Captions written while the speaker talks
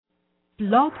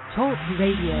Blog Talk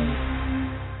Radio.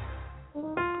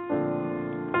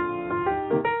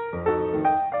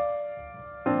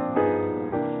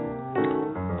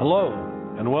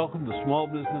 Hello, and welcome to Small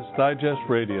Business Digest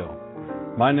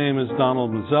Radio. My name is Donald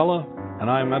Mazzella, and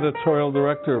I am Editorial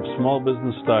Director of Small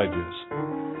Business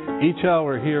Digest. Each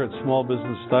hour here at Small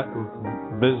Business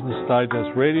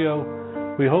Digest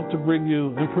Radio, we hope to bring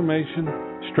you information,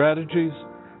 strategies,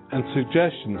 and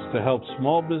suggestions to help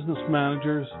small business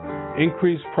managers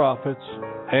increase profits,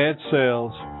 add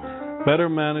sales, better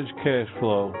manage cash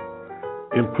flow,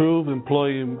 improve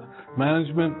employee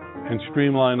management, and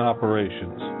streamline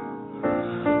operations.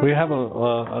 We have an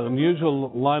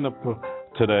unusual lineup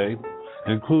today.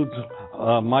 It includes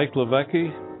Mike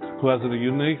Levecki, who has a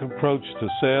unique approach to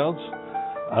sales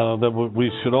that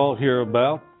we should all hear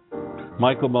about.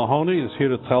 Michael Mahoney is here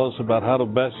to tell us about how to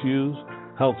best use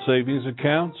health savings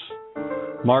accounts.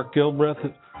 Mark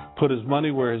Gilbreath put his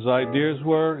money where his ideas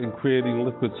were in creating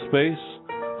Liquid Space,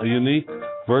 a unique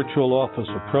virtual office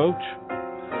approach.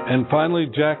 And finally,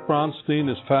 Jack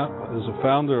Bronstein is a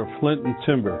founder of Flint and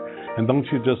Tinder. And don't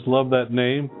you just love that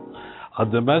name? A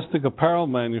domestic apparel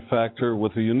manufacturer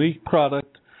with a unique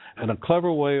product and a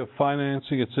clever way of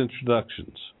financing its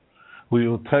introductions. We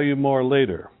will tell you more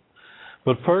later.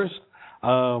 But first,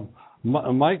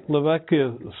 Mike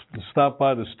Levecki stopped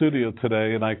by the studio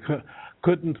today, and I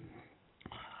couldn't.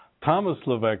 Thomas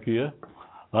Levecki,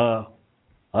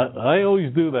 I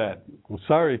always do that. I'm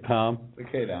sorry, Tom.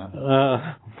 Okay,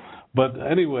 Don. But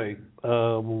anyway,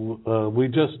 we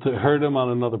just heard him on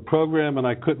another program, and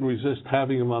I couldn't resist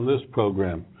having him on this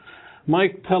program.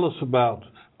 Mike, tell us about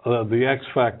the X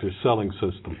Factor selling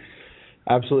system.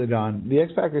 Absolutely, Don. The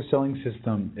X Factor selling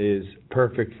system is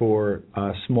perfect for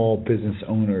small business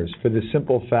owners for the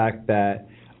simple fact that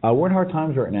we're in hard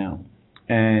times right now.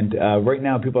 And right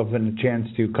now people have a chance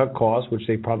to cut costs, which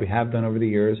they probably have done over the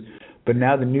years. But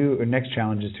now the next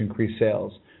challenge is to increase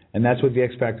sales. And that's what the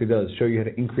X Factor does, show you how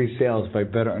to increase sales by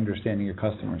better understanding your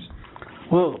customers.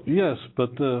 Well, yes,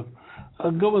 but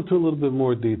I'll go into a little bit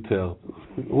more detail.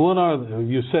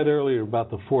 You said earlier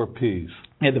about the 4 Ps.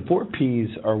 Yeah, the 4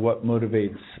 Ps are what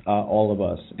motivates all of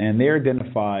us. And they're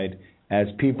identified as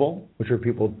people, which are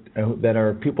people that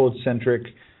are people-centric.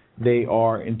 They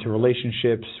are into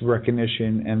relationships,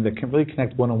 recognition, and they can really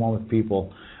connect one-on-one with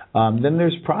people. Then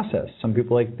there's process. Some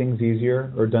people like things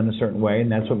easier or done a certain way,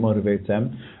 and that's what motivates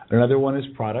them. Another one is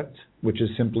product, which is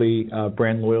simply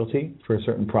brand loyalty for a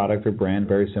certain product or brand,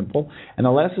 very simple. And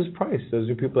the last is price. Those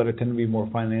are people that tend to be more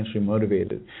financially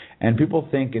motivated. And people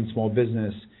think in small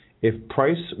business, if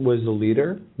price was the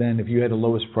leader, then if you had the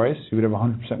lowest price, you would have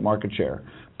 100% market share.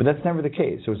 But that's never the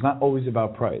case. So it's not always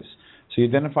about price. So you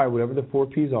identify whatever the 4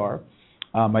 Ps are,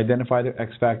 identify the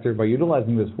X Factor by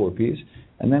utilizing those 4 Ps,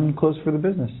 and then close for the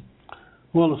business.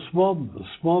 Well, a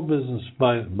small business,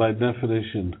 by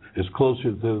definition, is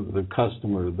closer to the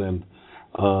customer than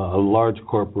a large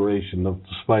corporation,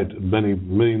 despite many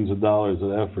millions of dollars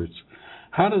of efforts.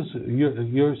 How does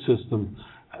your system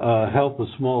help a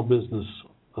small business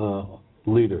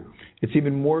leader? It's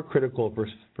even more critical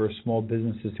for small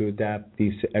businesses to adapt the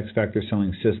X Factor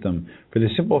selling system for the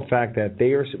simple fact that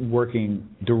they are working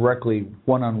directly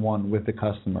one-on-one with the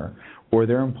customer, or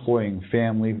they're employing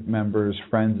family members,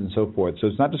 friends, and so forth. So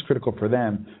it's not just critical for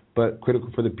them, but critical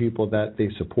for the people that they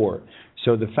support.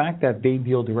 So the fact that they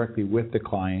deal directly with the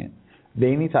client,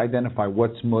 they need to identify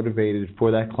what's motivated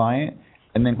for that client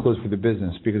and then close for the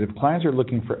business. Because if clients are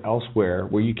looking for elsewhere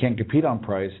where you can't compete on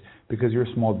price because you're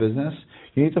a small business,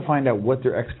 you need to find out what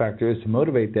their X Factor is to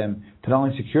motivate them to not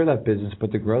only secure that business,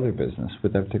 but to grow their business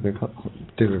with that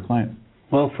particular client.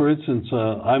 Well, for instance,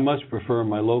 I much prefer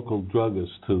my local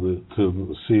druggist to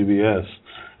the CVS,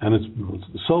 and it's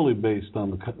solely based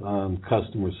on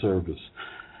customer service.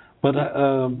 But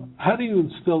how do you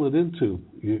instill it into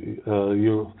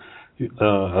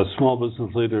a small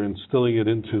business leader, instilling it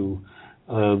into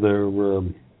their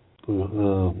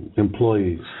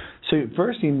employees? So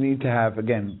first you need to have,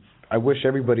 again, I wish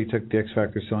everybody took the X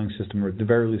Factor selling system, or at the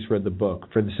very least read the book,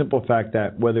 for the simple fact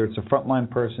that whether it's a frontline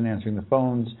person answering the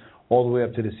phones all the way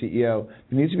up to the CEO,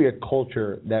 there needs to be a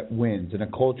culture that wins and a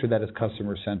culture that is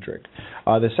customer-centric.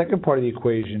 The second part of the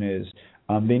equation is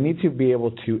they need to be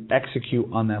able to execute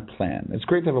on that plan. It's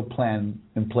great to have a plan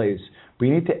in place, but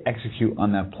you need to execute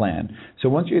on that plan. So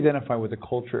once you identify what the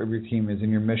culture of your team is and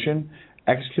your mission,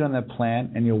 execute on that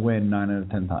plan, and you'll win 9 out of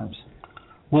 10 times.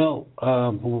 Well,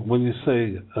 when you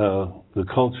say the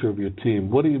culture of your team,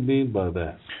 what do you mean by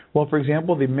that? Well, for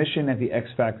example, the mission at the X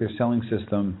Factor selling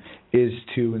system is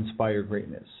to inspire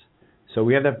greatness. So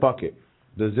we have that bucket.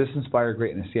 Does this inspire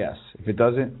greatness? Yes. If it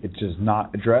doesn't, it's just not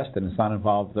addressed and it's not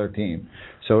involved with our team.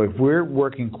 So if we're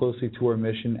working closely to our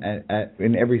mission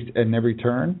in every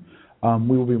turn,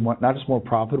 we will be not just more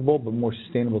profitable, but more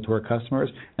sustainable to our customers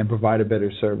and provide a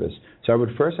better service. So I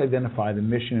would first identify the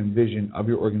mission and vision of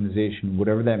your organization,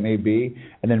 whatever that may be,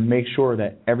 and then make sure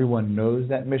that everyone knows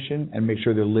that mission and make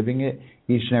sure they're living it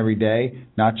each and every day,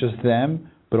 not just them,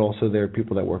 but also their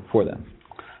people that work for them.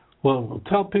 Well,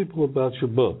 tell people about your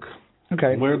book.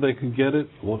 Okay. Where they can get it,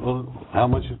 how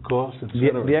much it costs,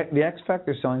 etc. The X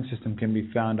Factor selling system can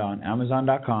be found on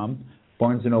Amazon.com,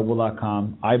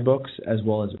 BarnesandNoble.com, iBooks, as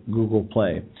well as Google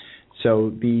Play.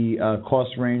 So the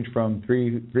costs range from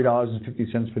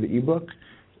 $3.50 for the ebook,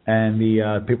 and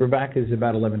the paperback is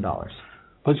about $11.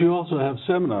 But you also have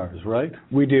seminars, right?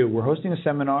 We do. We're hosting a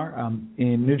seminar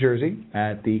in New Jersey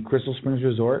at the Crystal Springs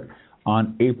Resort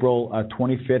on April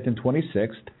 25th and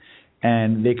 26th.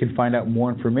 And they can find out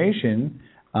more information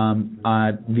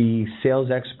at the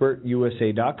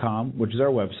salesexpertusa.com, which is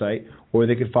our website, or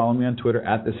they can follow me on Twitter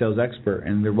at the Sales Expert,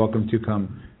 and they're welcome to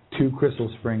come to Crystal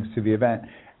Springs to the event.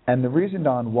 And the reason,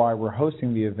 Don, why we're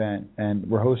hosting the event and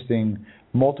we're hosting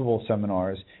multiple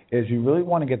seminars is we really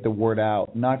want to get the word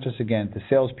out, not just, again, to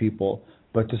salespeople,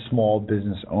 but to small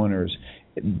business owners.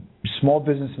 Small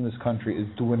business in this country is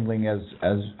dwindling as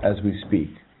we speak.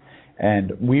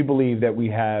 And we believe that we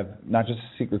have not just a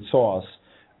secret sauce,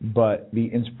 but the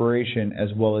inspiration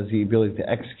as well as the ability to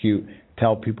execute to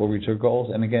help people reach their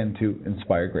goals and, again, to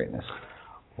inspire greatness.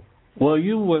 Well,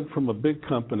 you went from a big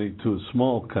company to a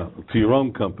small company, to your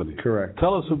own company. Correct.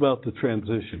 Tell us about the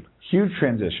transition. Huge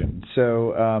transition.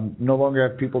 So no longer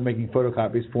have people making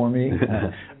photocopies for me.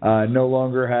 No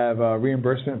longer have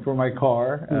reimbursement for my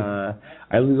car.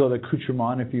 I lose all the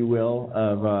accoutrement, if you will,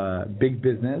 of big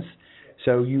business.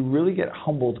 So you really get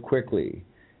humbled quickly.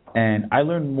 And I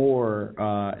learned more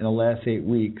in the last 8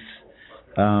 weeks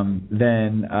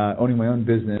than owning my own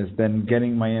business than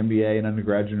getting my MBA and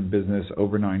undergraduate in business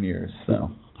over 9 years. So,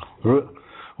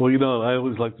 well, you know, I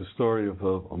always like the story of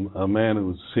a man who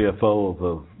was CFO of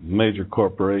a major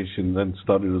corporation, then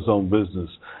started his own business.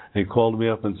 And he called me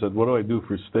up and said, "What do I do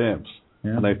for stamps?"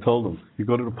 Yeah. And I told him, "You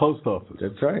go to the post office."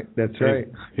 That's right. That's right.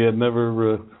 He had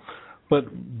never.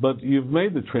 But you've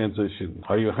made the transition.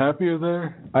 Are you happier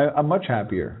there? I'm much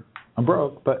happier. I'm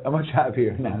broke, but I'm much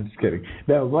happier. No, I'm just kidding.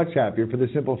 No, much happier for the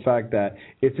simple fact that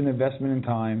it's an investment in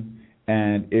time,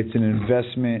 and it's an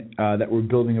investment that we're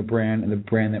building a brand and the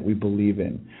brand that we believe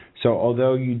in. So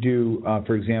although you do,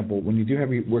 for example, when you do have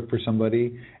work for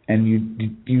somebody and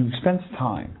you expense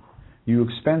time, you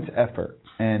expense effort,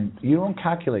 and you don't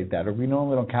calculate that, or we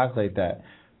normally don't calculate that,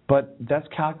 but that's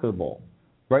calculable.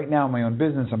 Right now, in my own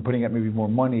business, I'm putting up maybe more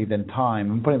money than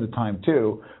time. I'm putting the time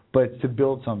too, but it's to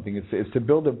build something. It's to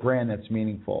build a brand that's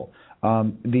meaningful.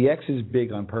 The X is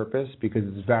big on purpose because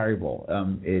it's variable.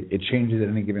 It changes at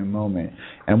any given moment.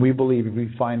 And we believe if we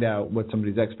find out what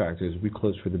somebody's X factor is, we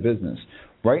close for the business.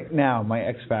 Right now, my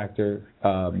X factor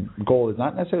goal is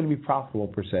not necessarily to be profitable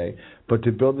per se, but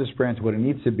to build this brand to what it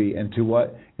needs to be and to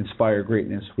what? Inspire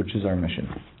greatness, which is our mission.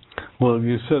 Well,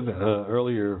 you said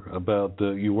earlier about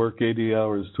you work 80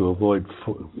 hours to avoid.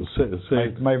 My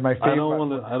favorite. I don't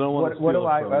want to. What do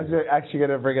I was actually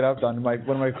going to bring it up, Don. One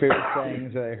of my favorite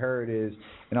sayings that I heard is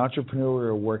an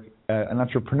entrepreneur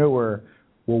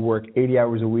will work 80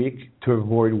 hours a week to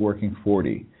avoid working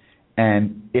 40.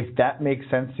 And if that makes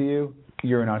sense to you,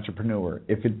 you're an entrepreneur.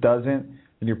 If it doesn't,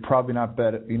 then you're probably not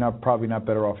better. You're probably not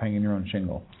better off hanging your own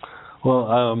shingle.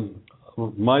 Well,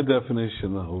 my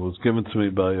definition was given to me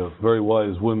by a very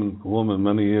wise woman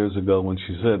many years ago when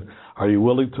she said, "Are you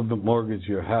willing to mortgage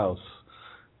your house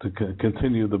to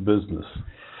continue the business?"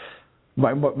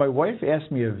 My wife asked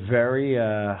me a very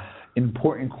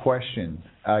important question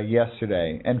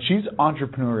yesterday, and she's an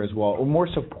entrepreneur as well, or more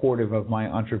supportive of my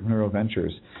entrepreneurial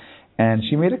ventures. And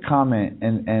she made a comment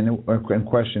and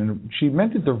question. She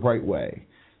meant it the right way.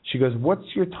 She goes,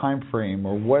 "What's your time frame,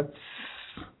 or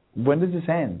when does this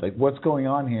end? Like, what's going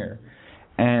on here?"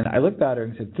 And I looked at her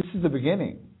and said, "This is the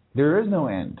beginning. There is no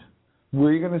end.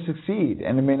 We're going to succeed.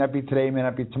 And it may not be today, it may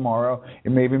not be tomorrow.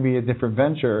 It may even be a different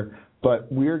venture,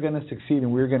 but we're going to succeed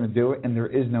and we're going to do it, and there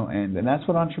is no end." And that's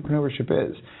what entrepreneurship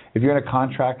is. If you're in a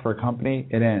contract for a company,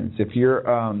 it ends. If you're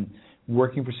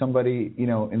working for somebody,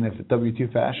 in the W-2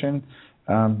 fashion,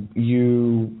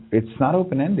 it's not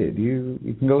open-ended.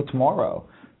 You can go tomorrow.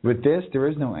 With this, there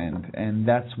is no end, and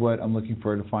that's what I'm looking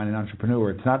for to find an entrepreneur.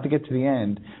 It's not to get to the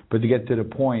end, but to get to the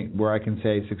point where I can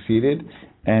say succeeded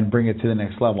and bring it to the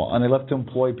next level. And I love to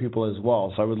employ people as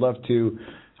well, so I would love to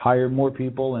hire more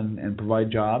people and provide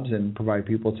jobs and provide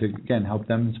people to, again, help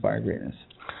them inspire greatness.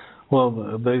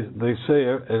 Well, they say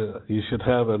you should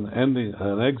have an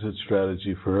exit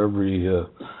strategy for every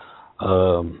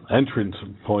entrance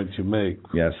point you make.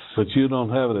 Yes. But you don't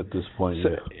have it at this point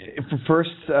yet. For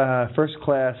first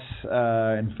class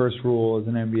and first rule as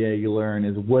an MBA you learn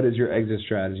is what is your exit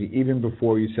strategy even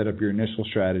before you set up your initial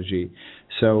strategy.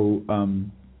 So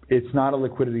it's not a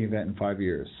liquidity event in 5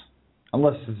 years.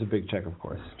 Unless it's a big check, of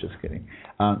course. Just kidding.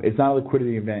 It's not a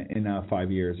liquidity event in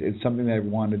 5 years. It's something that I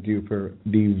want to do for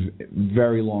the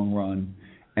very long run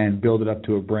and build it up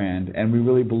to a brand. And we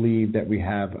really believe that we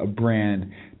have a brand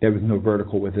that we can go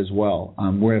vertical with as well.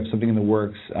 We have something in the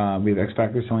works. We have X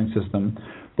Factor selling system,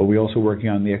 but we're also working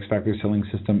on the X Factor selling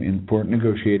system for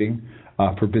negotiating,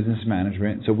 for business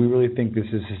management. So we really think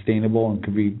this is sustainable and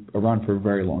could be around for a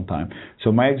very long time.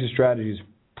 So my exit strategy is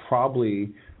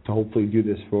probably to hopefully do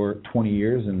this for 20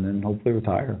 years and then hopefully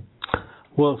retire.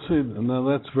 Well, see, now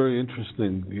that's very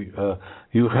interesting.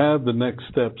 You have the next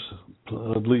steps,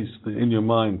 at least in your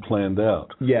mind, planned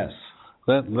out. Yes.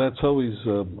 That's always,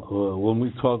 when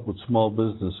we talk with small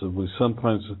businesses,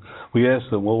 we ask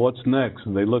them, well, what's next?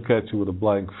 And they look at you with a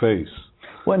blank face.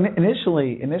 Well,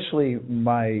 initially,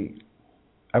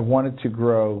 I wanted to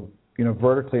grow,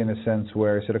 vertically in a sense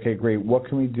where I said, okay, great, what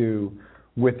can we do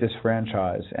with this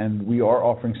franchise? And we are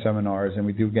offering seminars, and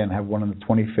we do again have one on the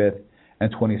 25th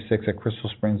and 26th at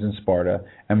Crystal Springs in Sparta,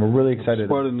 and we're really excited.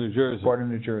 Sparta, New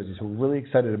Jersey. So we're really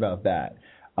excited about that.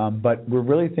 But we're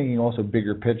really thinking also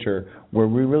bigger picture, where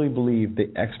we really believe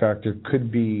the X Factor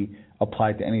could be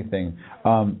applied to anything.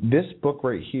 This book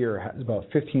right here has about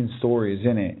 15 stories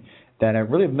in it that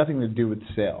really have nothing to do with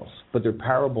sales, but they're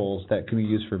parables that can be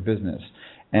used for business.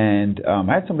 And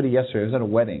I had somebody yesterday, I was at a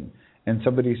wedding, and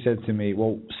somebody said to me,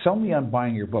 well, sell me on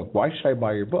buying your book. Why should I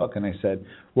buy your book? And I said,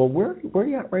 well, where are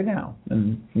you at right now?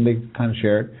 And they kind of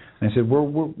shared. And I said, where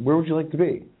would you like to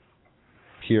be?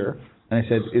 Here. And I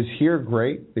said, is here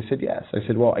great? They said, yes. I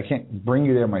said, well, I can't bring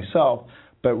you there myself,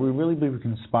 but we really believe we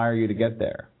can inspire you to get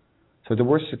there. So the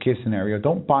worst case scenario,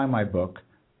 don't buy my book,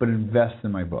 but invest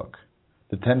in my book.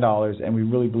 The $10, and we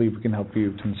really believe we can help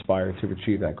you to inspire to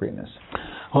achieve that greatness.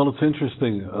 Well, it's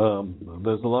interesting.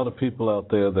 There's a lot of people out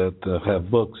there that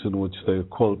have books in which they,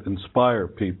 quote, inspire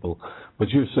people, but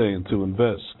you're saying to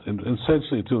invest, and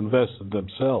essentially to invest in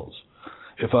themselves,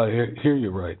 if I hear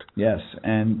you right. Yes,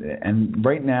 and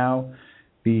right now,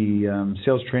 the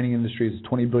sales training industry is a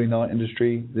 $20 billion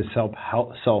industry. The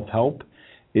self-help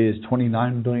is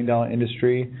 $29 billion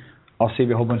industry. I'll save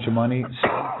you a whole bunch of money.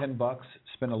 Spend $10,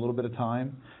 spend a little bit of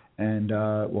time, and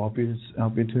we'll help you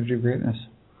to achieve greatness.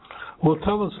 Well,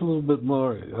 tell us a little bit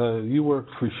more. You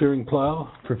worked for Shearing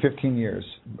Plow? For 15 years,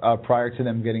 prior to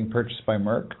them getting purchased by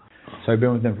Merck. So I've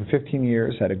been with them for 15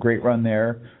 years, had a great run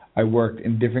there. I worked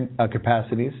in different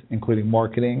capacities, including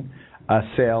marketing,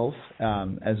 sales,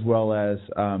 as well as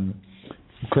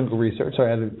clinical research. So I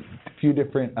had a few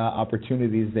different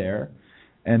opportunities there.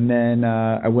 And then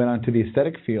I went on to the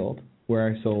aesthetic field, where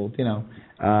I sold,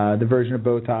 the version of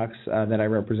Botox that I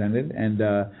represented. And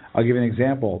I'll give you an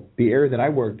example. The area that I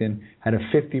worked in had a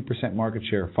 50% market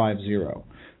share, 50,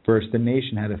 versus the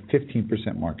nation had a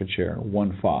 15% market share,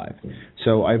 15.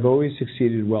 So I've always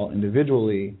succeeded well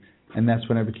individually, and that's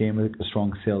when I became a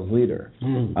strong sales leader.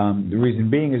 The reason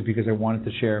being is because I wanted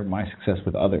to share my success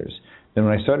with others. Then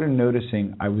when I started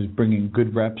noticing I was bringing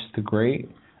good reps to great,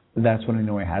 that's when I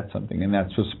knew I had something, and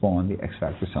that's what spawned the X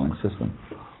Factor selling system.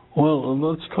 Well,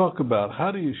 let's talk about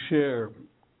how do you share,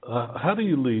 how do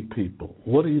you lead people?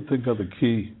 What do you think are the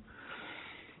key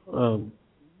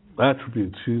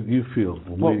attributes you feel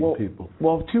in leading people?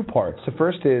 Well, two parts. The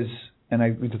first is,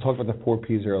 and we talked about the 4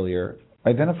 Ps earlier,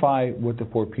 identify what the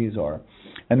 4 Ps are.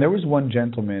 And there was one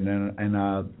gentleman,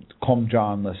 and call him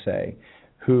John, let's say,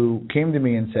 who came to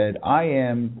me and said, I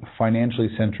am financially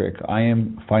centric. I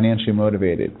am financially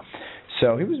motivated.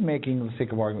 So he was making, for the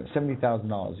sake of argument,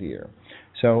 $70,000 a year.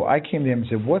 So I came to him and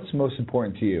said, what's most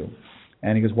important to you?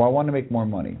 And he goes, well, I want to make more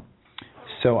money.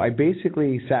 So I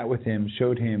basically sat with him,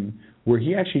 showed him where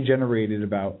he actually generated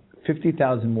about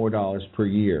 $50,000 more per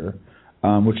year,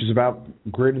 which is about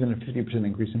greater than a 50%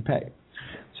 increase in pay.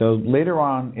 So later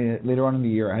on in the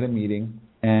year, I had a meeting,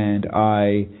 and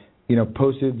I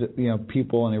posted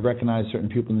people, and I recognized certain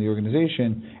people in the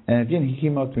organization. And at the end, he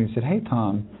came up to me and said, hey,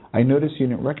 Tom, I noticed you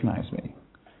didn't recognize me.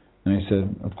 And I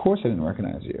said, of course I didn't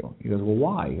recognize you. He goes, well,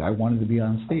 why? I wanted to be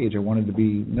on stage. I wanted to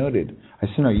be noted. I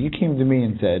said, no, you came to me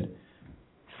and said,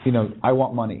 I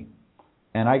want money.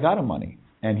 And I got him money.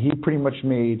 And he pretty much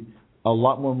made a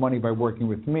lot more money by working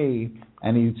with me,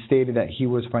 and he stated that he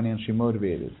was financially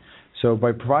motivated. So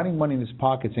by providing money in his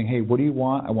pocket, saying, hey, what do you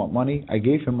want? I want money. I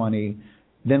gave him money.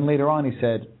 Then later on he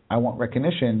said, I want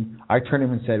recognition, I turned to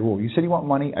him and said, well, you said you want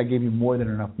money. I gave you more than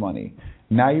enough money.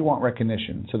 Now you want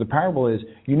recognition. So the parable is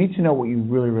you need to know what you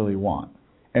really, really want.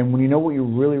 And when you know what you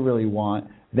really, really want,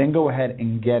 then go ahead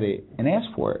and get it and ask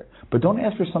for it. But don't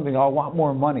ask for something, oh, I want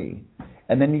more money.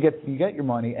 And then you get your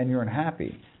money and you're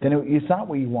unhappy. Then it's not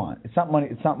what you want. It's not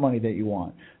money that you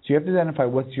want. So you have to identify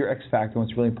what's your X factor,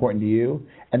 what's really important to you,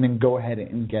 and then go ahead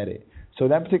and get it. So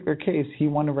in that particular case, he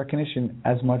wanted recognition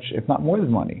as much, if not more than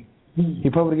money. He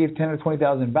probably gave $10,000 or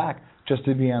 $20,000 back just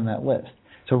to be on that list.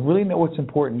 So really know what's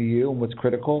important to you and what's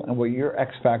critical and what your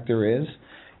X factor is,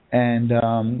 and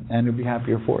you'll be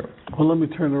happier for it. Well, let me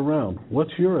turn it around.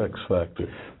 What's your X factor?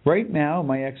 Right now,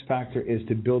 my X factor is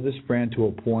to build this brand to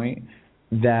a point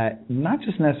that not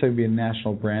just necessarily be a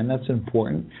national brand, that's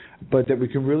important, but that we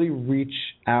can really reach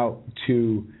out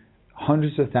to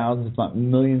hundreds of thousands, if not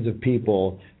millions of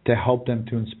people to help them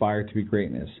to inspire to be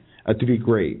greatness, to be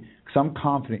great. Because I'm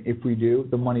confident if we do,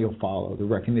 the money will follow, the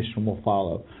recognition will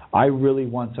follow. I really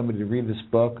want somebody to read this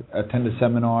book, attend a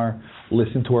seminar,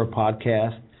 listen to our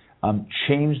podcast,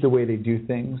 change the way they do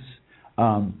things,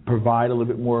 provide a little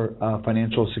bit more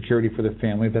financial security for their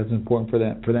family if that's important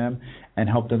for them, and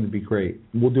help them to be great.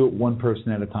 We'll do it one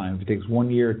person at a time. If it takes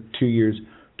 1 year, 2 years,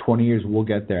 20 years, we'll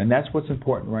get there. And that's what's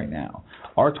important right now.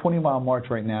 Our 20-mile march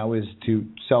right now is to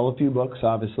sell a few books,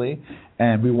 obviously,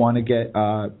 and we want to get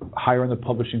higher in the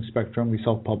publishing spectrum. We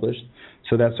self-published,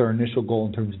 so that's our initial goal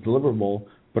in terms of deliverable.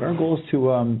 But our goal is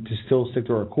to still stick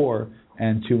to our core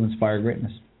and to inspire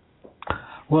greatness.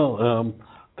 Well,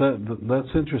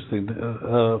 that's interesting.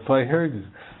 If I heard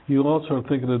you also are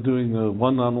thinking of doing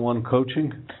one-on-one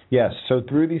coaching? Yes. So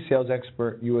through the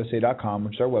salesexpertusa.com,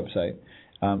 which is our website,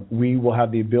 we will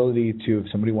have the ability to,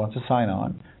 if somebody wants to sign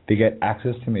on, they get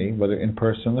access to me, whether in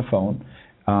person or on the phone,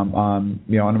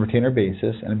 on a retainer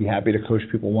basis, and I'd be happy to coach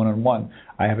people one-on-one.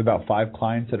 I have about 5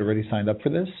 clients that already signed up for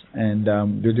this, and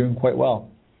they're doing quite well.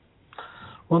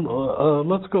 Well,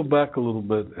 let's go back a little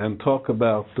bit and talk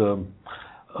about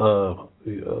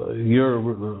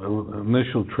your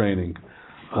initial training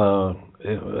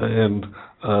and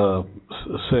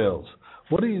sales.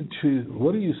 What do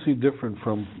you see different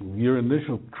from your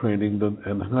initial training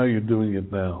and how you're doing it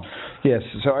now? Yes,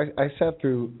 so I sat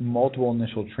through multiple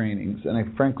initial trainings, and I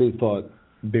frankly thought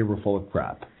they were full of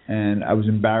crap. And I was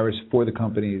embarrassed for the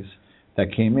companies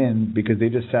that came in because they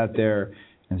just sat there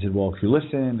and said, well, if you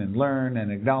listen and learn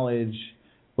and acknowledge,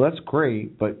 well, that's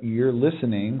great, but you're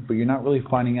listening, but you're not really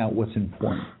finding out what's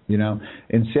important.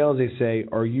 In sales, they say,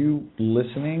 are you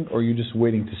listening or are you just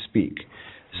waiting to speak?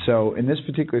 So in this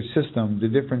particular system, the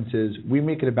difference is we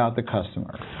make it about the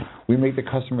customer. We make the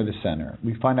customer the center.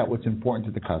 We find out what's important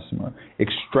to the customer,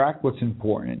 extract what's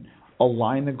important,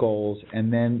 align the goals,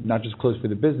 and then not just close for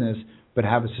the business, but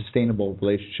have a sustainable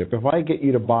relationship. If I get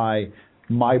you to buy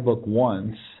my book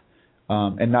once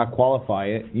and not qualify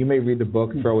it, you may read the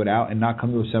book, throw it out, and not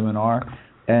come to a seminar.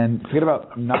 And forget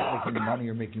about not making money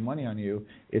or making money on you.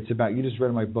 It's about you just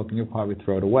read my book and you'll probably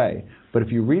throw it away. But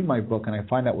if you read my book and I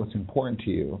find out what's important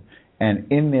to you,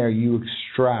 and in there you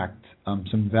extract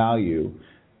some value,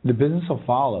 the business will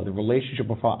follow. The relationship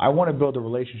will follow. I want to build a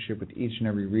relationship with each and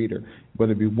every reader,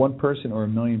 whether it be one person or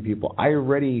 1 million people. I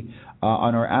already,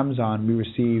 on our Amazon, we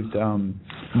received 9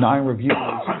 reviews,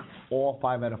 all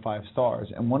 5 out of 5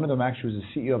 stars. And one of them actually was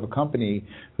the CEO of a company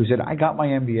who said, I got my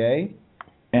MBA,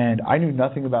 and I knew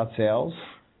nothing about sales,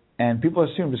 and people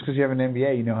assume just because you have an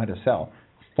MBA, you know how to sell.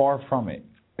 Far from it.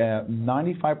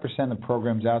 95% of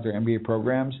programs out there, MBA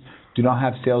programs, do not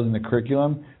have sales in the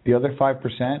curriculum. The other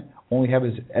 5% only have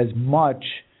as much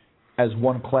as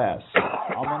one class.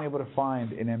 I'm unable to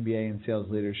find an MBA in sales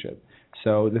leadership.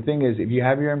 So the thing is, if you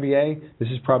have your MBA, this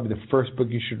is probably the first book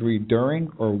you should read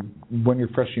during or when you're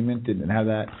freshly minted and have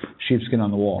that sheepskin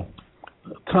on the wall.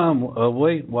 Tom,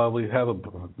 wait while we have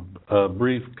a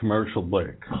brief commercial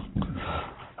break.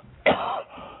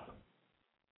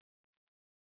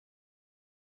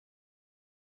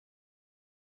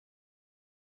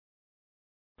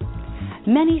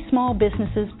 Many small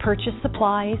businesses purchase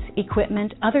supplies,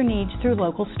 equipment, other needs through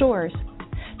local stores.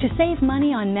 To save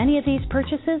money on many of these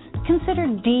purchases, consider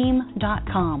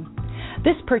Deem.com.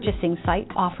 This purchasing site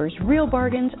offers real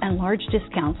bargains and large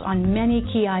discounts on many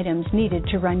key items needed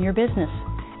to run your business,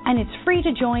 and it's free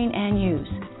to join and use.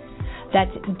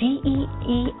 That's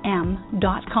DEEM.com.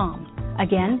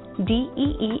 Again,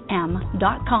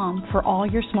 DEEM.com for all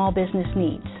your small business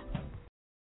needs.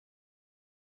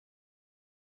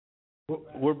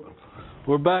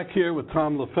 We're back here with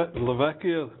Tom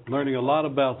LaVecchia, learning a lot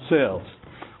about sales.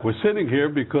 We're sitting here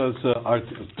because our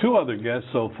 2 other guests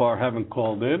so far haven't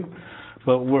called in,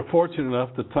 but we're fortunate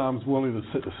enough that Tom's willing to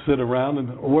sit around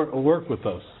and work with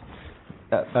us.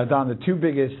 Don, the two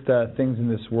biggest things in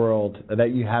this world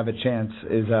that you have a chance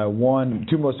is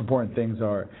two most important things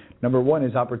are, number one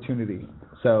is opportunity.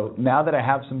 So now that I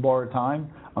have some borrowed time,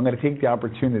 I'm going to take the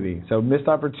opportunity. So missed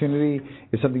opportunity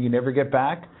is something you never get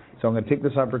back. So I'm going to take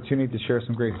this opportunity to share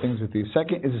some great things with you.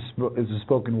 Second is a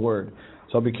spoken word.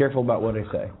 So I'll be careful about what I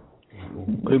say.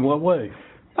 In what way?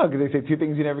 Oh, because they say two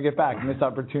things you never get back: missed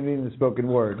opportunity and the spoken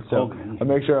word. So I'll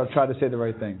make sure I'll try to say the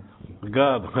right thing.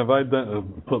 God, have I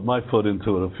put my foot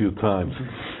into it a few times?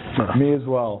 Me as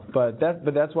well. But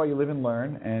that's why you live and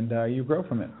learn, and you grow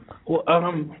from it. Well,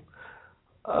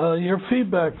 your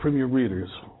feedback from your readers.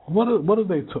 What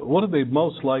do they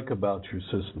most like about your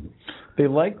system? They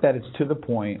like that it's to the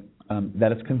point,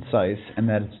 that it's concise, and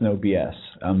that it's no BS.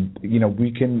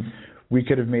 We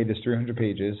could have made this 300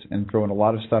 pages and thrown a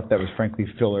lot of stuff that was frankly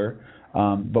filler,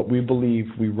 but we believe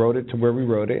we wrote it to where we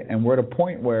wrote it, and we're at a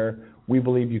point where we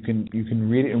believe you can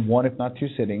read it in one, if not two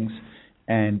sittings,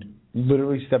 and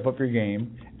literally step up your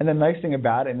game. And the nice thing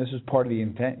about it, and this is part of the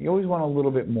intent, you always want a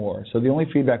little bit more. So the only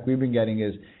feedback we've been getting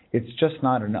is it's just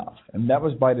not enough. And that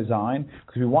was by design,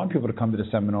 because we want people to come to the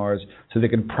seminars so they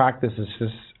can practice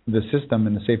the system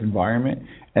in a safe environment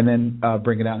and then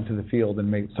bring it out into the field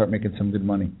and start making some good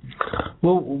money.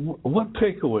 Well, what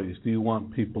takeaways do you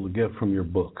want people to get from your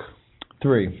book?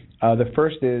 3. The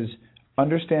first is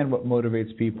understand what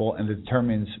motivates people and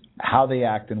determines how they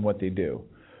act and what they do.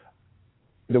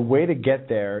 The way to get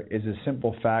there is a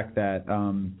simple fact that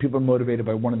people are motivated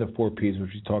by one of the 4 Ps, which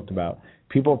we talked about: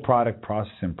 people, product,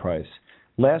 process, and price.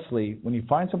 Lastly, when you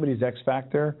find somebody's X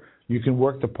factor, you can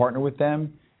work to partner with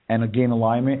them and gain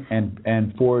alignment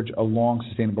and forge a long,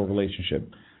 sustainable relationship.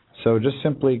 So just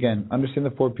simply, again, understand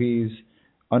the 4 Ps,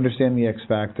 understand the X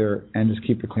factor, and just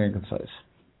keep it clear and concise.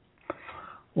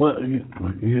 Well,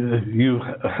 you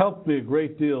helped me a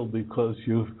great deal because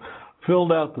you've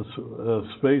filled out the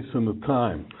space and the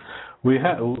time. We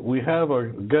have our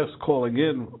guest calling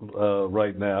in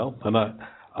right now, and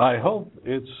I hope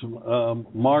it's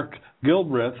Mark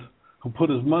Gilbreath, who put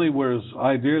his money where his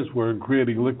ideas were in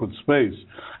creating Liquid Space.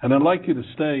 And I'd like you to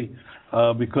stay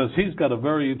because he's got a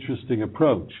very interesting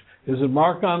approach. Is it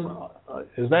Mark on?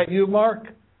 Is that you, Mark?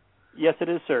 Yes, it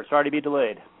is, sir. Sorry to be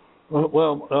delayed.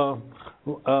 Well,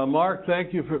 Mark,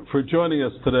 thank you for joining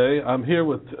us today. I'm here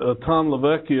with Tom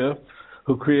LaVecchia,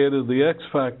 who created the X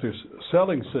Factor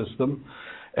selling system.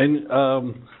 And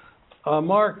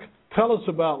Mark, tell us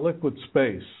about Liquid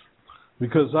Space,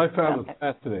 because I found it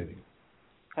fascinating.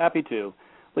 Happy to.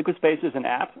 Liquid Space is an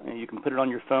app, and you can put it on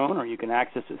your phone or you can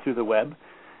access it through the web,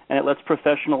 and it lets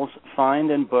professionals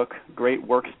find and book great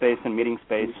workspace and meeting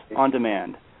space on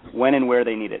demand, when and where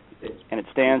they need it. And it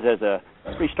stands as a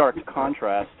pretty stark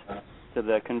contrast to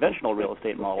the conventional real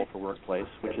estate model for workplace,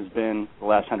 which has been the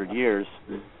last 100 years,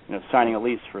 signing a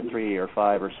lease for 3 or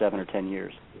 5 or 7 or 10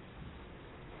 years.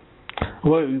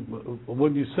 Well,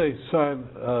 when you say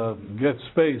get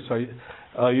space,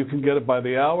 you can get it by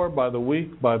the hour, by the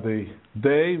week, by the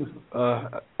day.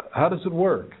 How does it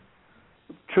work?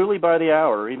 Truly by the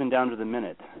hour, or even down to the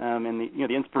minute. And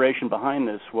the inspiration behind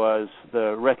this was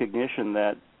the recognition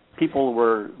that people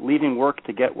were leaving work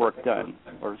to get work done.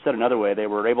 Or said another way, they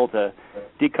were able to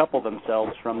decouple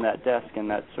themselves from that desk and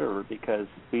that server because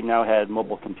we now had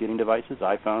mobile computing devices,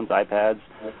 iPhones, iPads,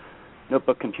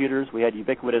 notebook computers. We had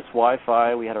ubiquitous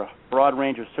Wi-Fi. We had a broad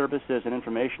range of services and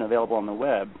information available on the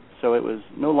web. So it was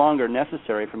no longer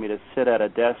necessary for me to sit at a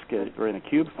desk or in a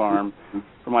cube farm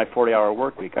for my 40-hour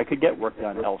work week. I could get work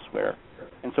done elsewhere.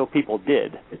 And so people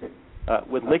did.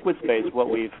 With Liquid Space, what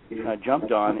we've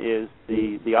jumped on is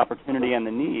the opportunity and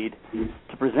the need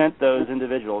to present those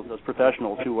individuals, those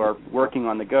professionals who are working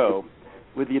on the go,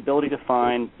 with the ability to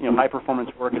find high-performance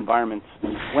work environments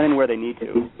when and where they need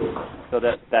to. So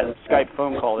that Skype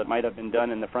phone call that might have been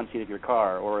done in the front seat of your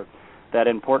car, or that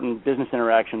important business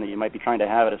interaction that you might be trying to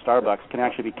have at a Starbucks, can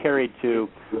actually be carried to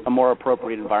a more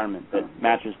appropriate environment that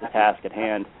matches the task at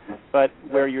hand, but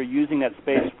where you're using that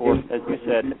space for, as you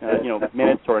said,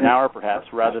 minutes or an hour perhaps,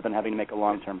 rather than having to make a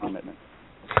long-term commitment.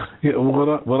 Yeah,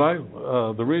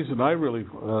 the reason I really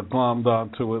glommed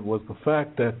onto it was the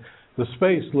fact that the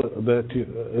space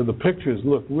the pictures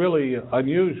look really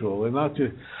unusual. They're not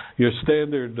your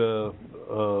standard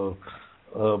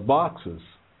boxes.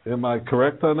 Am I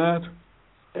correct on that?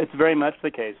 It's very much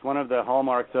the case. One of the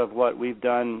hallmarks of what we've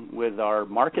done with our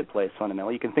marketplace,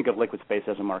 fundamentally, you can think of Liquid Space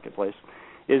as a marketplace,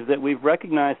 is that we've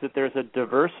recognized that there's a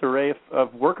diverse array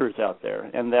of workers out there,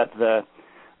 and that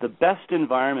the best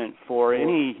environment for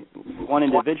any one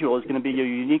individual is going to be a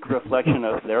unique reflection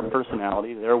of their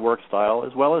personality, their work style,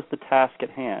 as well as the task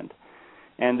at hand.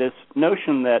 And this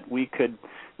notion that we could,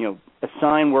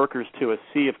 assign workers to a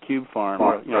sea of cube farm,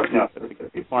 or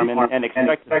cube farm, and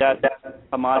expect that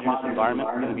homogeneous environment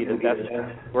is going to be the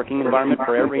best working environment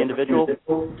for every individual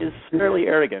is fairly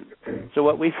arrogant. So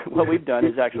what we've done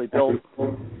is actually built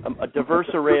a diverse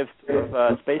array of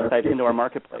space types into our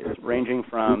marketplace, ranging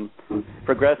from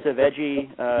progressive, edgy,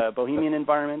 bohemian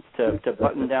environments to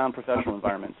button-down professional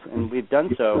environments. And we've done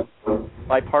so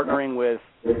by partnering with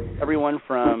everyone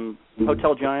from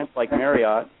hotel giants like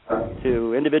Marriott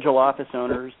to individual office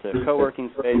owners to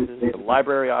co-working spaces to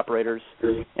library operators,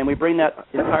 and we bring that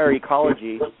entire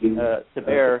ecology to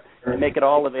bear and make it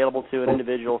all available to an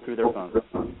individual through their phone.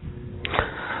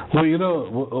 Well,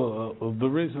 the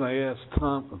reason I asked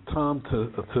Tom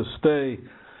to stay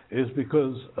is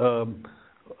because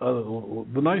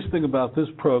the nice thing about this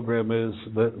program is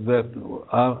that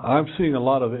I'm seeing a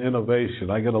lot of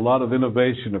innovation. I get a lot of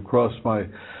innovation across my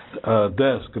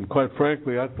desk, and quite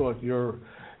frankly, I thought your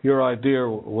idea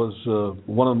was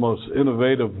one of the most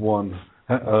innovative ones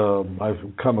I've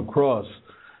come across.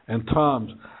 And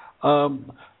Tom's,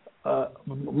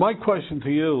 my question to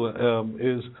you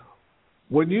is,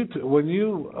 when you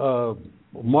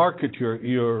market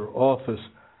your office,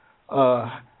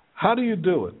 how do you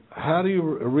do it? How do you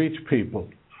reach people?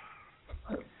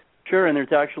 Sure, and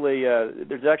there's actually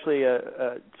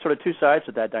sort of two sides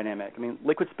to that dynamic. I mean,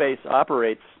 Liquid Space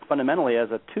operates fundamentally as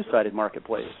a two-sided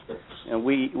marketplace, and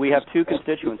we have two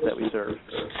constituents that we serve.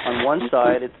 On one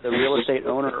side, it's the real estate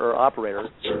owner or operator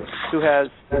who has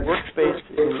workspace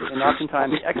and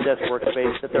oftentimes excess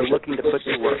workspace that they're looking to put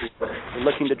to work. They're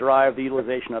looking to drive the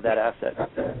utilization of that asset.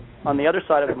 On the other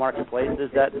side of the marketplace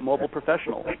is that mobile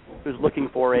professional who's looking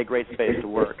for a great space to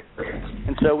work.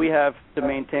 And so we have to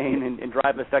maintain and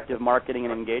drive effective marketing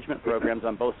and engagement programs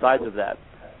on both sides of that.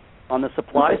 On the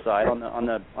supply side, on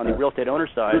the real estate owner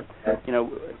side,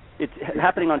 it's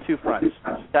happening on two fronts.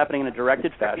 It's happening in a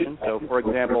directed fashion. So, for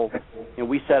example,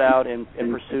 we set out and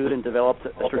pursued and developed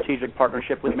a strategic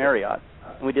partnership with Marriott,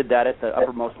 and we did that at the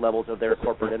uppermost levels of their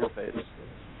corporate interface.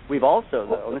 We've also,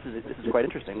 though, and this is quite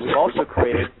interesting, we've also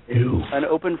created an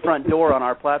open front door on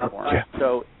our platform.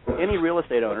 So any real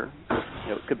estate owner,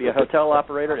 it could be a hotel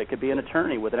operator, it could be an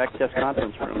attorney with an excess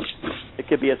conference room, it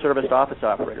could be a serviced office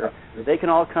operator. They can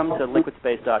all come to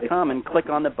liquidspace.com and click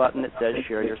on the button that says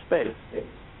Share Your Space.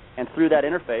 And through that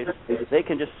interface, they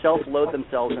can just self-load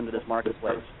themselves into this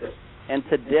marketplace. And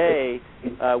today,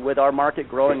 with our market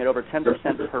growing at over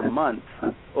 10% per month,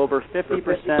 over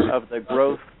 50% of the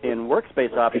growth in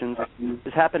workspace options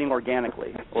is happening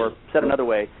organically. Or said another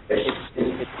way,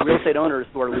 it's real estate owners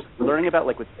who are learning about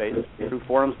Liquid Space through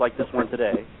forums like this one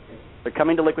today. They're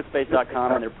coming to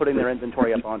liquidspace.com and they're putting their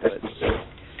inventory up onto it.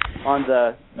 On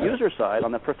the user side,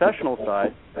 on the professional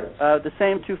side, the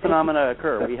same two phenomena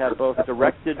occur. We have both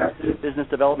directed business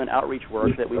development outreach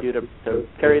work that we do to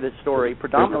carry this story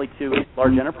predominantly to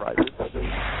large enterprises.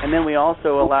 And then we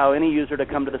also allow any user to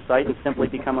come to the site and simply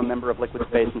become a member of Liquid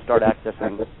Space and start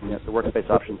accessing the workspace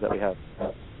options that we have.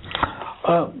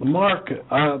 Mark,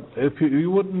 if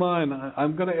you wouldn't mind,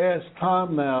 I'm going to ask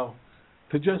Tom now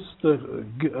to just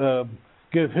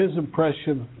give his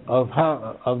impression of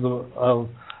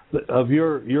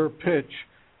your pitch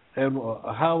and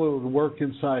how it would work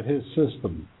inside his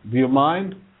system. Do you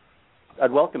mind?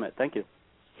 I'd welcome it. Thank you.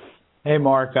 Hey,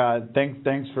 Mark.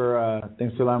 Thanks for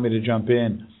allowing me to jump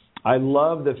in. I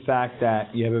love the fact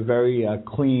that you have a very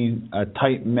clean,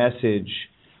 tight message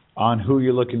on who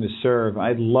you're looking to serve.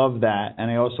 I love that, and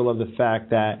I also love the fact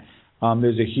that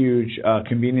there's a huge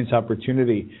convenience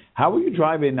opportunity. How are you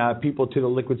driving people to the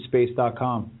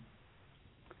liquidspace.com?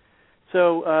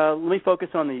 So let me focus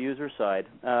on the user side.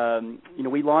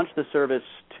 We launched the service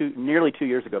nearly 2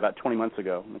 years ago, about 20 months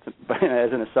ago.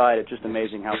 As an aside, it's just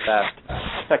amazing how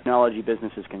fast technology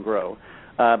businesses can grow.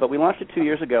 But we launched it 2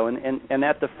 years ago, and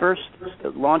at the first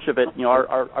launch of it,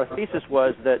 our thesis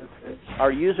was that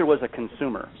our user was a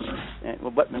consumer.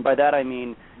 And by that I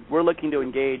mean we're looking to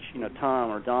engage,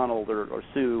 Tom or Donald or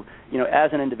Sue, as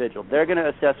an individual. They're going to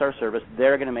assess our service.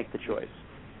 They're going to make the choice.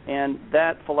 And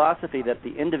that philosophy that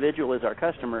the individual is our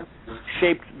customer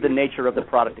shaped the nature of the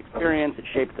product experience. It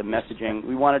shaped the messaging.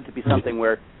 We wanted it to be something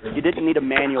where you didn't need a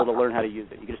manual to learn how to use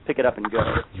it. You could just pick it up and go.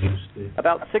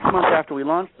 About 6 months after we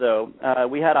launched, though,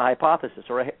 we had a hypothesis,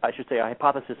 or I should say a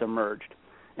hypothesis emerged.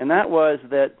 And that was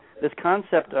that this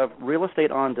concept of real estate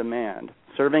on demand,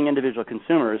 serving individual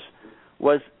consumers,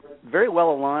 was very well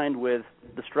aligned with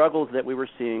the struggles that we were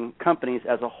seeing companies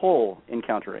as a whole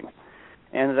encountering.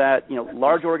 And that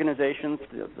large organizations,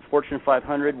 the Fortune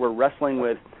 500, were wrestling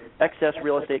with excess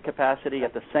real estate capacity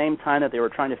at the same time that they were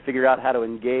trying to figure out how to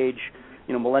engage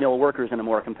millennial workers in a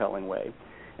more compelling way.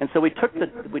 And so we took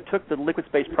the liquid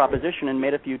space proposition and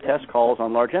made a few test calls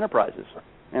on large enterprises.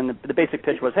 And the basic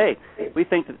pitch was, hey, we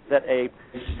think that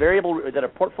a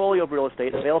portfolio of real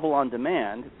estate available on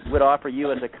demand would offer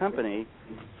you as a company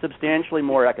substantially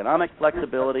more economic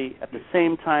flexibility at the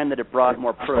same time that it brought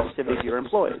more productivity to your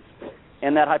employees.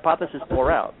 And that hypothesis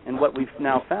bore out. And what we've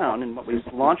now found and what we've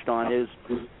launched on is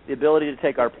the ability to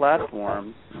take our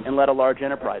platform and let a large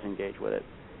enterprise engage with it.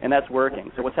 And that's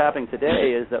working. So what's happening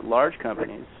today is that large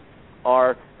companies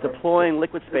are deploying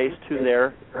liquid space to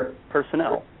their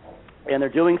personnel. And they're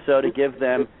doing so to give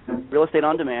them real estate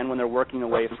on demand when they're working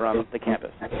away from the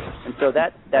campus. And so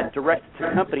that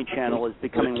direct-to-company channel is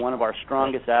becoming one of our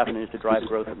strongest avenues to drive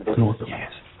growth in the business.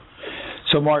 Yes.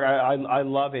 So, Mark, I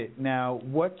love it. Now,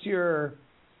 what's your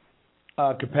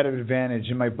competitive advantage?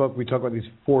 In my book, we talk about these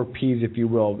 4 Ps, if you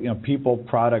will, people,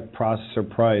 product, process, or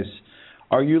price.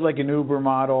 Are you like an Uber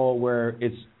model where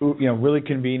it's really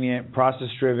convenient,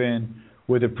 process-driven,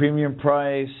 with a premium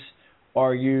price?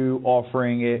 Are you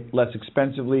offering it less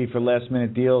expensively for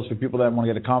last-minute deals for people that want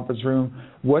to get a conference room?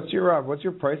 What's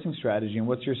your pricing strategy and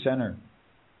what's your center?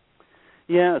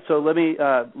 Yeah, so let me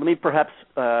perhaps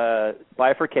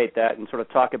bifurcate that and sort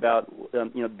of talk about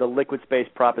the liquid space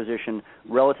proposition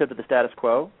relative to the status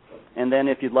quo, and then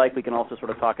if you'd like, we can also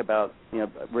sort of talk about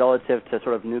relative to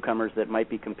sort of newcomers that might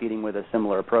be competing with a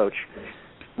similar approach.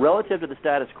 Relative to the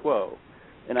status quo,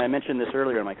 and I mentioned this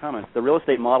earlier in my comments, the real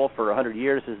estate model for 100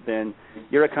 years has been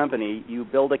you're a company, you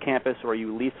build a campus or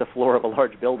you lease a floor of a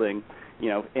large building,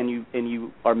 and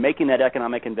you are making that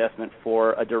economic investment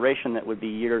for a duration that would be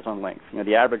years on length.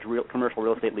 The average commercial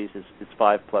real estate lease is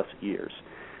 5+ years.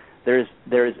 There's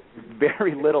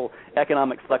very little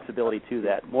economic flexibility to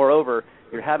that. Moreover,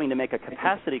 you're having to make a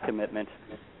capacity commitment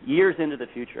years into the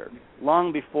future,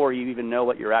 long before you even know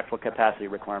what your actual capacity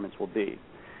requirements will be.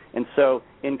 And so,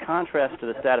 in contrast to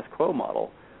the status quo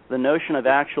model, the notion of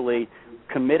actually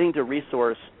committing to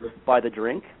resource by the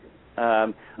drink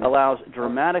allows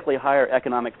dramatically higher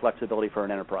economic flexibility for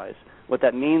an enterprise. What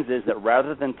that means is that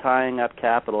rather than tying up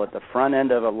capital at the front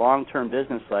end of a long-term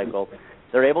business cycle,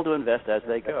 they're able to invest as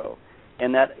they go.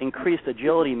 And that increased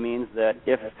agility means that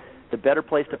if the better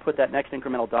place to put that next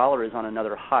incremental dollar is on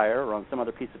another hire or on some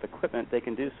other piece of equipment, they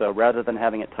can do so rather than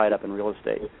having it tied up in real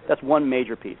estate. That's one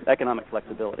major piece, economic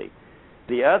flexibility.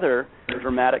 The other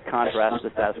dramatic contrast to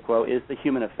the status quo is the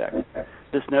human effect.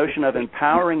 This notion of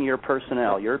empowering your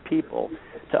personnel, your people,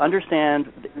 to understand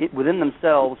within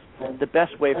themselves the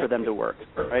best way for them to work.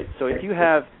 Right? So if you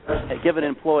have a given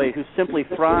employee who simply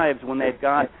thrives when they've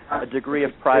got a degree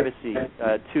of privacy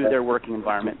to their working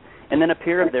environment, and then a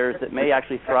peer of theirs that may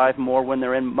actually thrive more when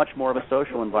they're in much more of a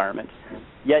social environment.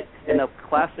 Yet, in the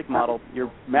classic model,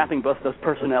 you're mapping both those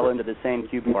personnel into the same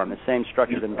cube form, the same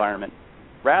structured environment.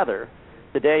 Rather,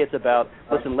 today it's about,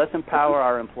 listen, let's empower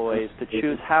our employees to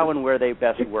choose how and where they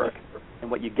best work.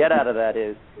 And what you get out of that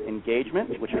is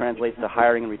engagement, which translates to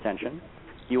hiring and retention.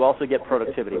 You also get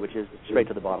productivity, which is straight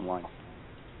to the bottom line.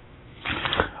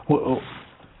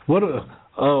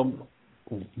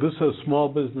 This is a small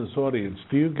business audience.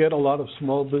 Do you get a lot of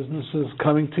small businesses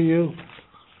coming to you?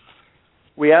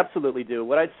 We absolutely do.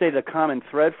 What I'd say the common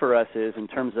thread for us is, in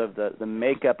terms of the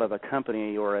makeup of a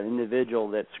company or an individual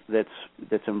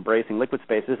that's embracing liquid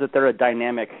space, is that they're a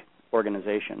dynamic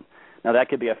organization. Now, that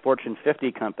could be a Fortune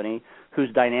 50 company whose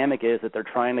dynamic is that they're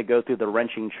trying to go through the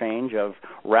wrenching change of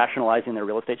rationalizing their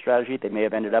real estate strategy. They may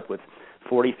have ended up with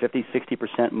 40, 50,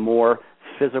 60% more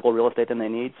physical real estate than they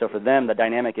need. So for them, the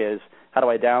dynamic is, how do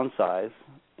I downsize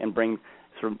and bring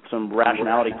some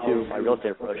rationality to my real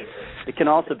estate approach? It can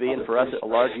also be, and for us, a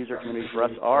large user community for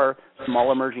us are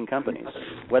small emerging companies,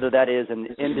 whether that is an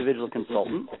individual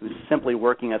consultant who's simply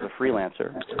working as a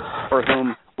freelancer, for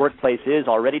whom workplace is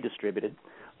already distributed,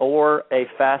 or a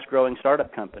fast-growing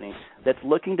startup company that's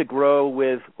looking to grow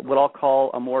with what I'll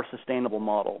call a more sustainable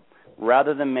model.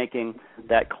 Rather than making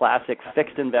that classic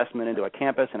fixed investment into a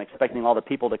campus and expecting all the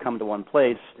people to come to one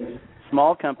place,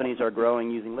 small companies are growing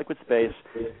using liquid space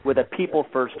with a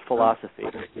people-first philosophy.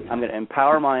 I'm going to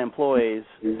empower my employees,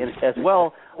 and as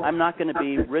well, I'm not going to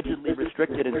be rigidly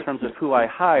restricted in terms of who I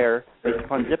hire based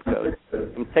upon zip code.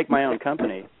 And take my own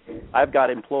company. I've got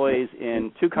employees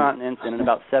in 2 continents and in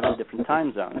about 7 different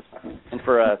time zones. And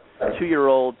for a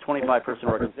 2-year-old, 25-person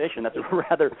organization, that's a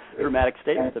rather dramatic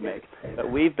statement to make.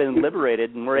 But we've been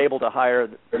liberated, and we're able to hire.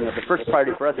 The first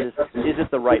priority for us is this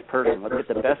the right person? Let's get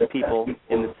the best people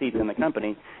in the seats in the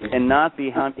company and not be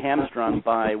hamstrung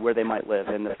by where they might live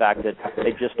and the fact that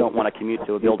they just don't want to commute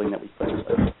to a building that we put in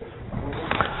place.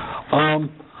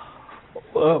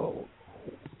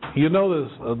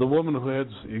 There's the woman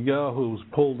who's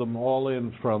pulled them all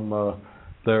in from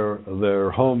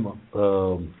their home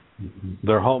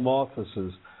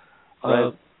offices.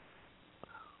 Right.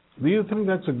 Do you think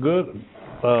that's a good?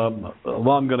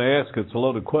 Well, I'm going to ask. It's a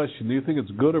loaded question. Do you think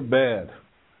it's good or bad?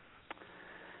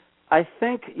 I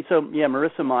think so. Yeah,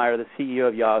 Marissa Mayer, the CEO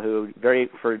of Yahoo,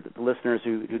 for the listeners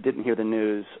who didn't hear the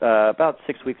news, about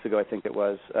 6 weeks ago, I think it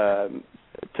was,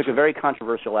 took a very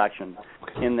controversial action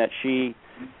in that she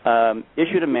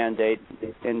issued a mandate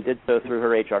and did so through her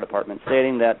HR department,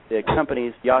 stating that the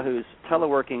company's, Yahoo's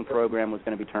teleworking program was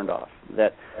going to be turned off,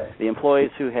 that the employees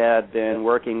who had been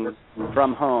working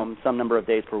from home some number of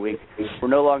days per week were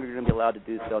no longer going to be allowed to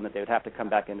do so, and that they would have to come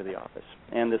back into the office.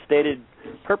 And the stated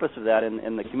purpose of that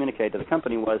in the communique to the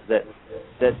company was that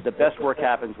the best work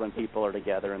happens when people are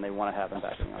together and they want to have them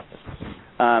back in the office.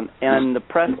 And the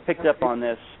press picked up on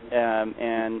this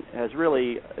and has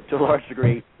really, to a large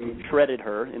degree, shredded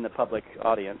her in the public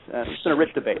audience. It's been a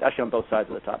rich debate, actually on both sides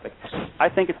of the topic. I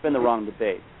think it's been the wrong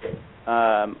debate.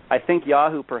 I think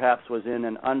Yahoo perhaps was in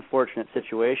an unfortunate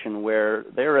situation where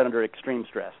they're under extreme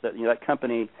stress. That that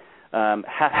company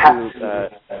has to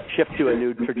shift to a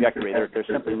new trajectory. They're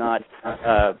simply not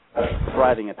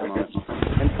thriving at the moment.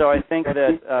 And so I think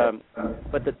that,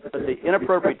 but the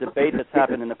inappropriate debate that's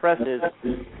happened in the press is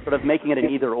sort of making it an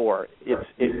either-or.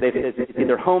 It's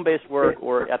either home-based work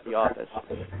or at the office.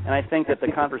 And I think that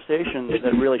the conversation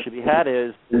that really should be had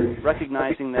is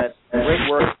recognizing that great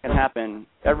work can happen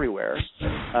everywhere.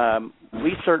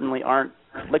 We certainly aren't,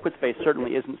 Liquid Space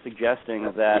certainly isn't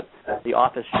suggesting that the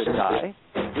office should die.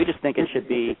 We just think it should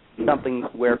be something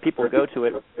where people go to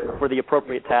it for the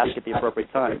appropriate task at the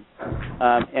appropriate time.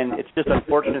 And it's just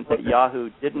unfortunate that Yahoo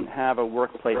didn't have a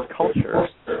workplace culture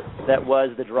that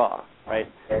was the draw, right?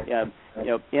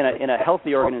 In a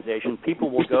healthy organization, people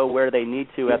will go where they need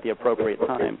to at the appropriate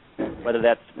time, whether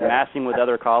that's massing with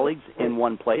other colleagues in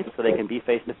one place so they can be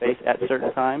face-to-face at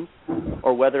certain times,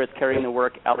 or whether it's carrying the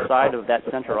work outside of that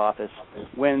center office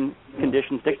when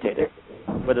conditions dictate it,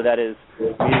 whether that is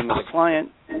meeting with a client,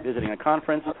 visiting a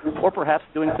conference, or perhaps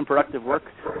doing some productive work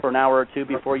for an hour or two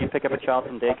before you pick up a child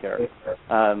from daycare.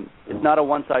 It's not a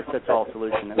one-size-fits-all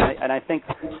solution. And I think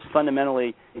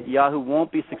fundamentally Yahoo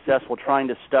won't be successful trying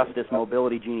to stuff this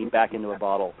mobility genie back into a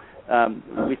bottle.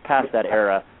 We've passed that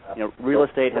era. Real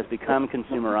estate has become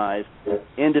consumerized.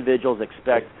 Individuals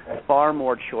expect far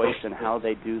more choice in how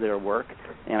they do their work,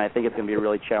 and I think it's going to be a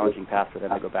really challenging path for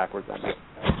them to go backwards on that.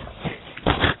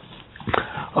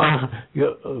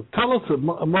 Tell us,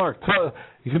 Mark.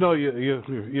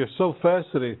 You're so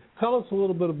fascinating. Tell us a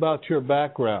little bit about your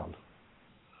background.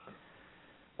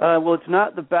 Well, it's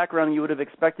not the background you would have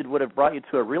expected would have brought you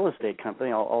to a real estate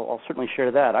company. I'll certainly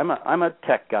share that. I'm a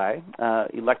tech guy,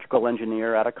 electrical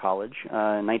engineer out of college.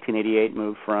 In 1988,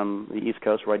 moved from the East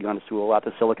Coast, where I'd gone to school, out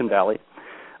to Silicon Valley.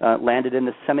 Landed in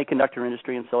the semiconductor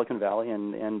industry in Silicon Valley,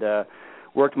 and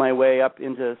worked my way up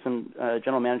into some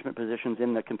general management positions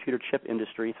in the computer chip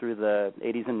industry through the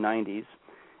 80s and 90s.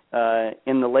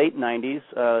 In the late 90s,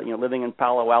 living in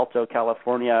Palo Alto,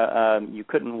 California, you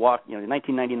couldn't walk, in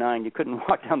 1999, you couldn't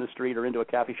walk down the street or into a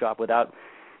coffee shop without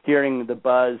hearing the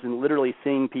buzz and literally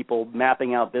seeing people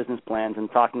mapping out business plans and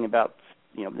talking about,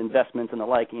 investments and the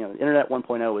like. Internet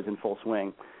 1.0 was in full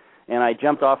swing. And I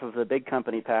jumped off of the big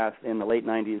company path in the late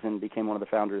 90s and became one of the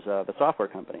founders of a software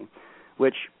company,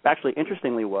 which actually,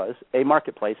 interestingly, was a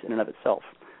marketplace in and of itself.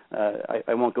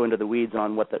 I won't go into the weeds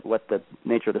on what the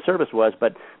nature of the service was,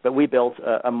 but we built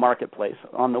a marketplace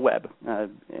on the web,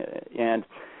 and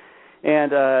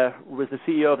was the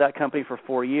CEO of that company for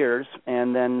 4 years,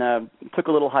 and then took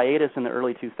a little hiatus in the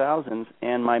early 2000s,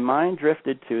 and my mind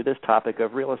drifted to this topic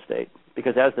of real estate,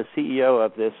 because as the CEO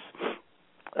of this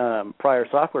prior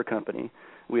software company,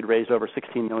 we'd raised over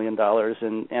 $16 million,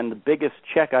 and the biggest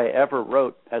check I ever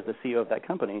wrote as the CEO of that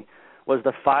company was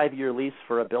the 5-year lease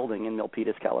for a building in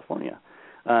Milpitas, California,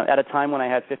 at a time when I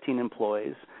had 15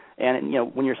 employees. And,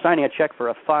 when you're signing a check for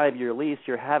a 5-year lease,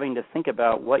 you're having to think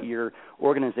about what your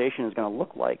organization is going to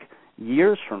look like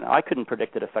years from now. I couldn't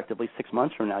predict it effectively 6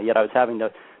 months from now, yet I was having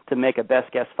to make a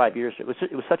best guess 5 years. It was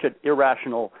such an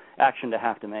irrational action to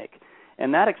have to make.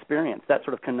 And that experience, that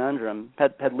sort of conundrum,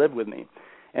 had lived with me.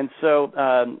 And so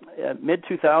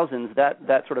mid-2000s,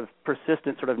 that sort of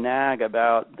persistent sort of nag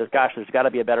about, there's got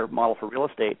to be a better model for real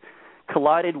estate,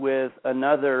 collided with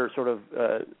another sort of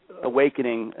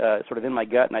awakening sort of in my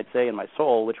gut, and I'd say in my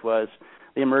soul, which was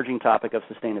the emerging topic of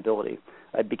sustainability.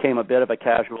 I became a bit of a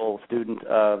casual student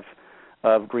of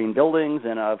green buildings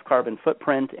and of carbon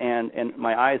footprint, and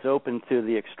my eyes opened to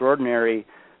the extraordinary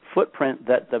footprint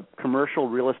that the commercial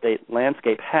real estate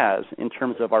landscape has in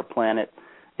terms of our planet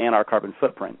and our carbon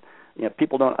footprint.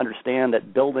 People don't understand that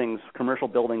commercial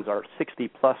buildings are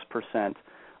 60+%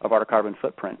 of our carbon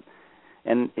footprint.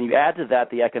 And you add to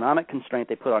that the economic constraint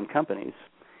they put on companies,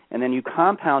 and then you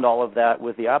compound all of that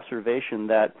with the observation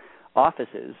that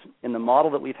offices, in the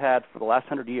model that we've had for the last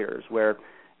 100 years, where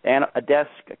a desk,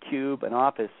 a cube, an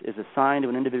office is assigned to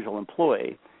an individual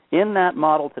employee, in that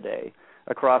model today,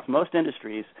 across most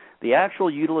industries, the actual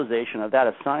utilization of that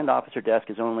assigned office or desk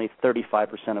is only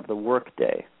 35% of the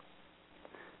workday.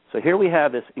 So here we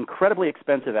have this incredibly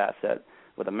expensive asset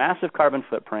with a massive carbon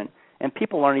footprint, and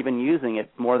people aren't even using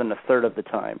it more than a third of the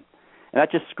time. And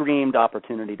that just screamed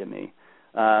opportunity to me.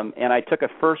 And I took a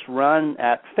first run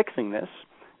at fixing this.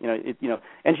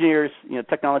 Engineers,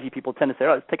 technology people tend to say,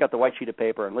 let's take out the white sheet of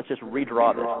paper and let's just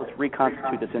redraw this, let's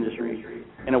reconstitute this industry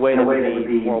in a way that would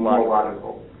be more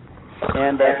logical.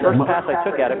 And the first pass I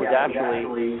took at it was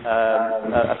actually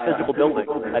a physical building.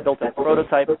 I built a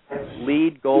prototype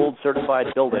LEED Gold certified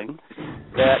building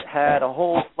that had a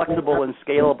whole flexible and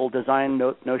scalable design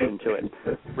notion to it.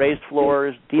 Raised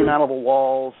floors, demountable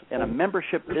walls, and a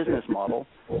membership business model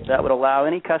that would allow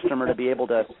any customer to be able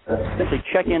to essentially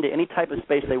check into any type of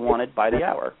space they wanted by the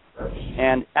hour.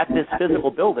 And at this physical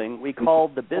building, we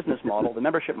called the business model, the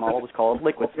membership model was called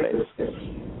Liquid Space.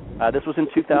 This was in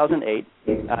 2008.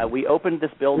 We opened this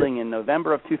building in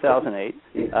November of 2008,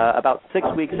 about 6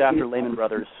 weeks after Lehman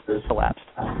Brothers collapsed.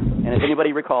 And if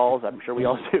anybody recalls, I'm sure we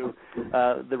all do,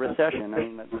 the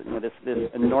recession, this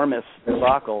enormous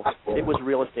debacle, it was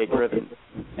real estate driven.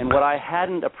 And what I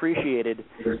hadn't appreciated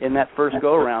in that first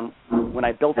go-around when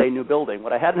I built a new building,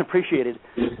 what I hadn't appreciated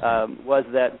was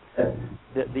that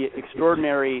the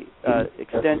extraordinary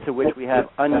extent to which we have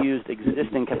unused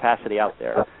existing capacity out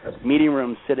there, meeting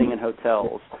rooms sitting in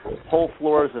hotels, whole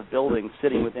floors of buildings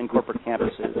sitting within corporate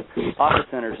campuses, office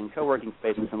centers and co-working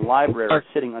spaces and libraries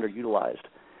sitting underutilized.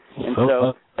 And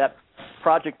so that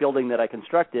project building that I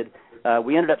constructed,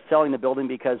 we ended up selling the building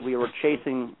because we were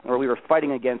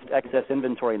fighting against excess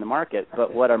inventory in the market.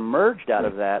 But what emerged out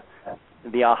of that,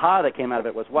 the aha that came out of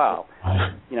it was, wow,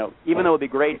 even though it would be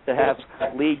great to have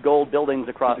LEED Gold buildings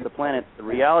across the planet, the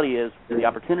reality is the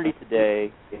opportunity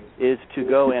today is to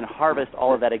go and harvest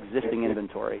all of that existing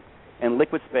inventory. And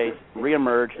Liquid Space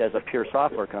reemerged as a pure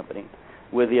software company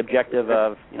with the objective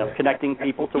of connecting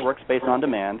people to workspace on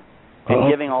demand and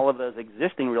giving all of those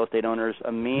existing real estate owners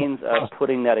a means of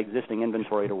putting that existing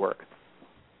inventory to work.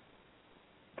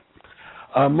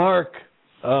 Mark,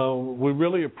 we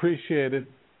really appreciate it.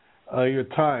 Your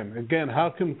time. Again, how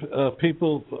can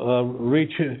people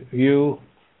reach you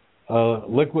at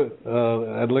Liquid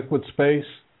Space?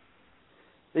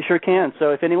 They sure can.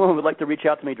 So if anyone would like to reach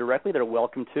out to me directly, they're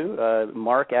welcome to.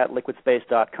 Mark at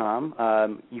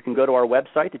liquidspace.com. You can go to our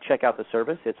website to check out the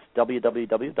service. It's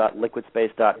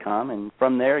www.liquidspace.com. And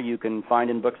from there, you can find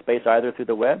and book space either through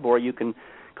the web, or you can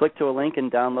click to a link and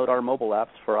download our mobile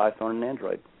apps for iPhone and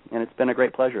Android. And it's been a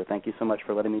great pleasure. Thank you so much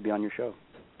for letting me be on your show.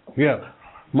 Yeah.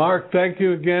 Mark, thank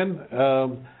you again.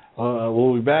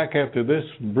 We'll be back after this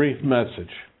brief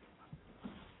message.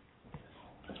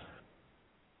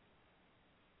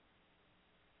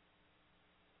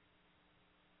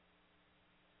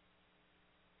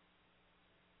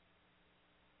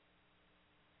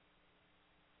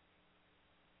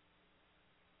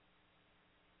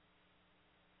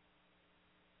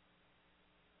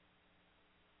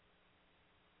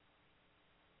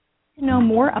 Know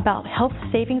more about health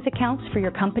savings accounts for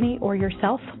your company or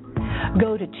yourself?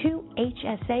 Go to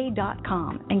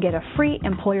 2hsa.com and get a free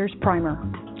employer's primer.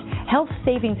 Health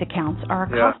savings accounts are a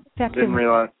cost-effective way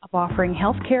of offering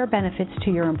health care benefits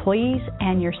to your employees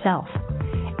and yourself.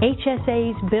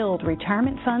 HSAs build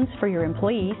retirement funds for your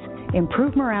employees,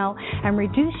 improve morale, and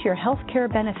reduce your health care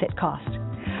benefit cost.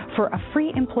 For a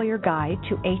free employer guide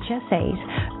to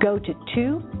HSAs, go to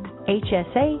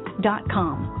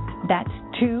 2hsa.com. That's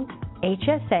 2hsa.com.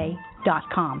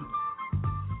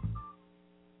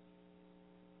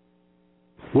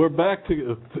 We're back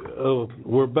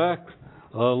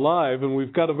live, and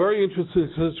we've got a very interesting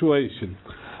situation.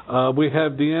 We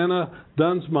have Deanna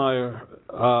Dunsmeyer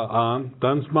on.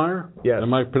 Dunsmeyer? Yes.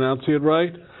 Am I pronouncing it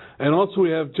right? And also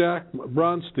we have Jack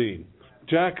Bronstein.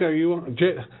 Jack, are you on?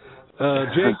 Jake,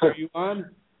 are you on?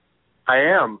 I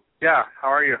am. Yeah. How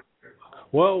are you?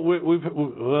 Well,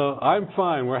 I'm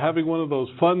fine. We're having one of those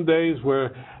fun days where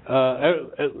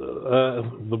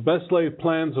the best laid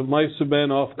plans of mice and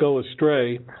men off go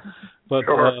astray. But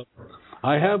sure.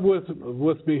 I have with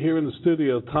me here in the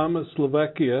studio Thomas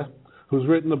Lavecchia, who's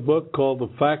written a book called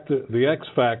The X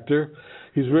Factor.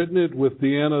 He's written it with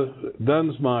Deanna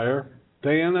Dunsmeyer.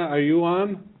 Diana, are you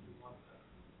on?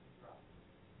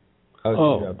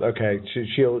 Oh, okay.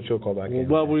 She'll call back in.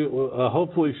 Well,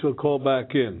 hopefully she'll call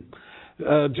back in.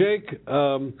 Jake,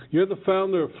 you're the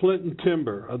founder of Flint and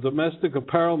Tinder, a domestic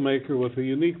apparel maker with a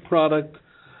unique product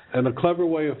and a clever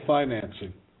way of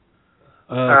financing.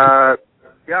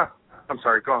 Yeah. I'm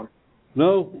sorry, go on.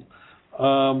 No.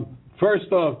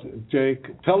 First off, Jake,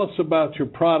 tell us about your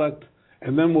product,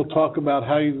 and then we'll talk about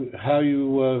how you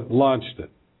launched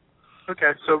it.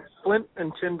 Okay, so Flint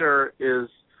and Tinder is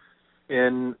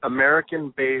an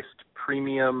American-based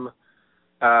premium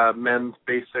men's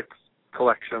basics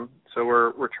collection. So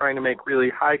we're trying to make really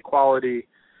high-quality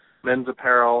men's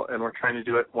apparel, and we're trying to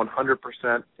do it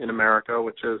 100% in America,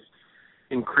 which is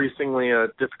increasingly a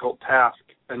difficult task.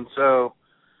 And so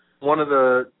one of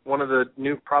the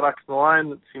new products in the line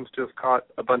that seems to have caught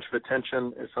a bunch of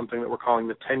attention is something that we're calling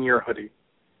the 10-year hoodie.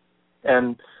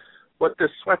 And what this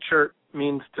sweatshirt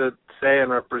means to say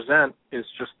and represent is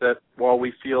just that while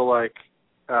we feel like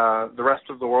the rest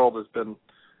of the world has been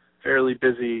fairly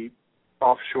busy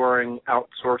offshoring,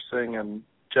 outsourcing, and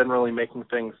generally making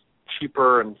things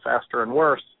cheaper and faster and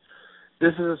worse,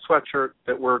 this is a sweatshirt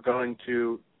that we're going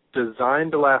to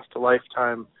design to last a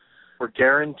lifetime. We're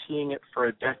guaranteeing it for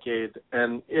a decade,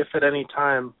 and if at any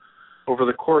time over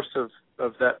the course of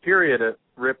that period it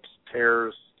rips,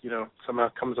 tears, somehow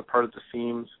comes apart at the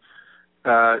seams,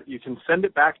 you can send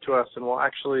it back to us, and we'll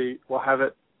have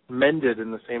it mended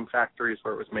in the same factories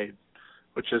where it was made,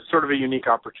 which is sort of a unique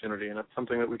opportunity, and it's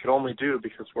something that we could only do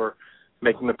because we're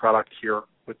making the product here,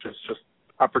 which is just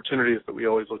opportunities that we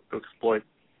always look to exploit.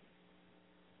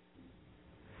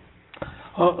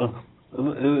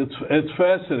 It's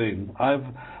fascinating. I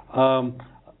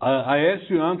asked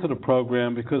you onto the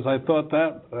program because I thought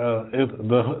that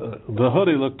the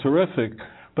hoodie looked terrific.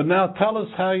 But now tell us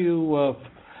how you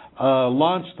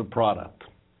launched the product.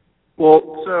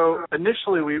 Well, so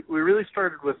initially we really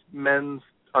started with men's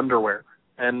underwear,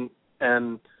 and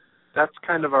that's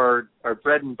kind of our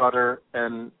bread and butter.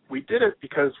 And we did it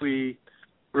because we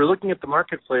were looking at the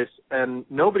marketplace, and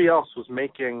nobody else was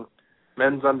making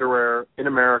men's underwear in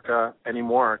America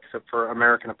anymore except for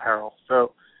American Apparel.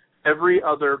 So every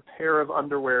other pair of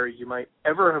underwear you might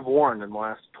ever have worn in the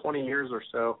last 20 years or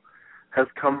so has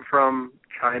come from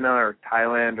China or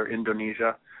Thailand or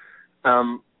Indonesia.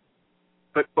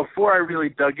 But before I really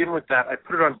dug in with that, I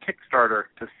put it on Kickstarter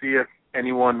to see if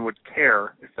anyone would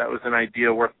care, if that was an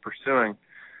idea worth pursuing.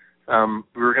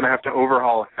 We were going to have to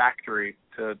overhaul a factory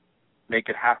to make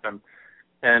it happen.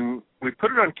 And we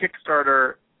put it on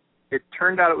Kickstarter. It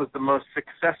turned out it was the most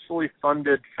successfully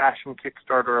funded fashion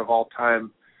Kickstarter of all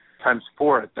time, times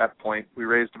 4 at that point. We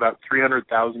raised about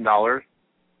 $300,000,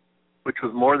 which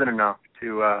was more than enough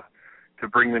to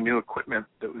bring the new equipment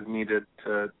that was needed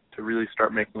to really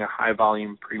start making a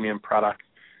high-volume premium product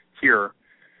here.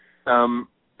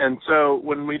 And so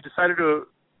when we decided to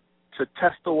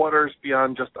test the waters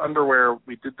beyond just underwear,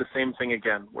 we did the same thing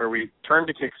again, where we turned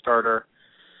to Kickstarter,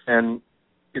 and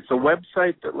it's a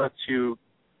website that lets you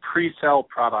pre-sell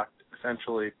product,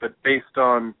 essentially, but based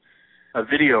on a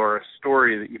video or a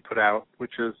story that you put out,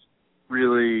 which is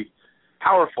really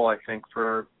powerful, I think,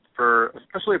 for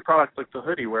especially a product like the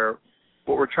hoodie, where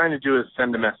what we're trying to do is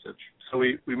send a message. So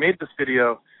we made this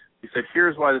video. We said,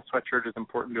 here's why the sweatshirt is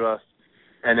important to us,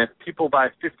 and if people buy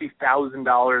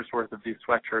 $50,000 worth of these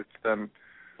sweatshirts, then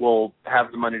we'll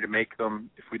have the money to make them.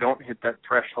 If we don't hit that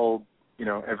threshold,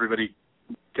 everybody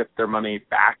gets their money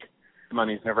back. The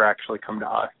money's never actually come to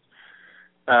us.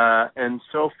 And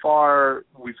so far,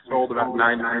 we've sold about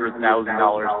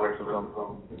 $900,000 worth of them.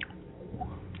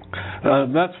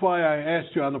 That's why I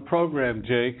asked you on the program,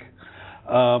 Jake,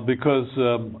 because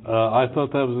I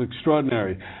thought that was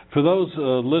extraordinary. For those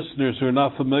listeners who are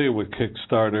not familiar with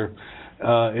Kickstarter,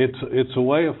 it's a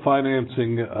way of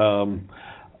financing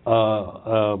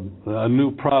a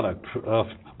new product.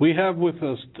 We have with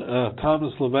us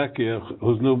Thomas Lavecchia,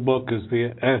 whose new book is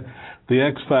The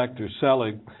X Factor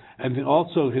Selling, and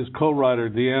also his co-writer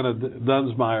Deanna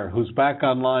Dunsmeyer, who's back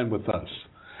online with us.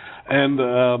 And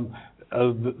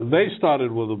they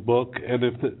started with a book, and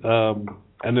if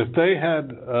they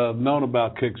had known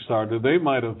about Kickstarter, they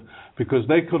might have, because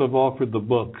they could have offered the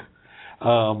book.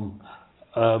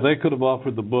 They could have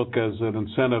offered the book as an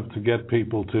incentive to get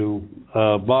people to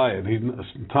buy it.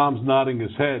 Tom's nodding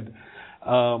his head.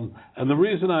 And the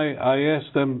reason I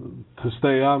asked them to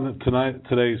stay on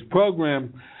today's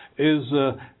program is,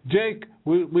 Jake,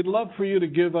 we'd love for you to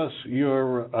give us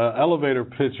your elevator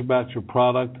pitch about your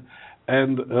product,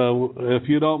 and if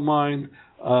you don't mind,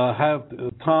 have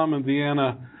Tom and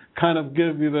Deanna kind of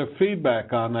give you their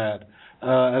feedback on that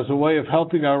as a way of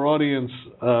helping our audience,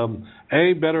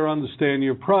 better understand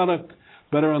your product,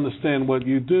 better understand what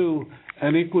you do,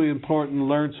 and equally important,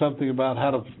 learn something about how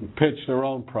to pitch their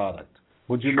own product.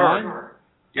 Would you mind?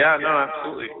 Yeah, no,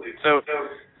 absolutely. So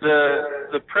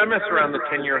the premise around the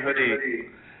 10-year hoodie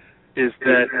is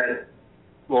that,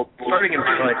 well, starting in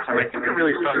my lifetime, I think it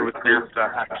really started with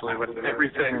NAFTA, actually, when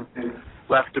everything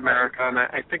left America. And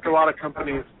I think a lot of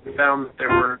companies found that there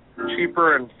were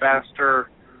cheaper and faster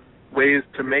ways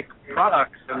to make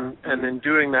products and in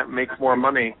doing that make more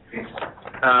money.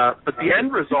 But the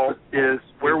end result is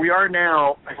where we are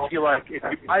now. I feel like if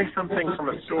you buy something from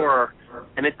a store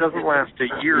and it doesn't last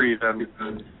a year even,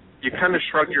 you kind of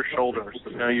shrug your shoulders.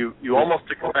 You almost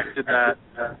expected that.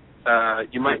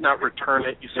 You might not return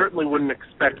it. You certainly wouldn't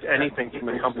expect anything from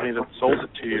the company that sold it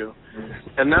to you.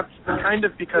 And that's kind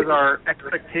of because our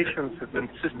expectations have been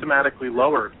systematically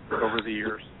lowered over the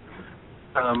years.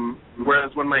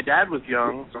 Whereas when my dad was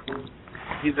young,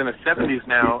 he's in his 70s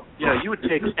now, you would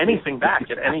take anything back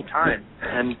at any time.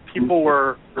 And people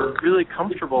were really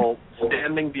comfortable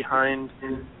standing behind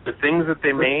the things that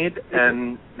they made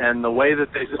and the way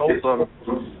that they sold them,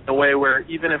 in a way where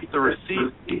even if the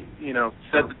receipt,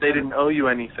 said that they didn't owe you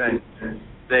anything,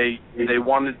 they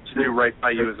wanted to do right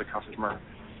by you as a customer.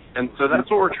 And so that's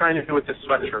what we're trying to do with this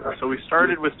sweatshirt. So we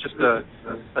started with just a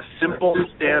simple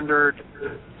standard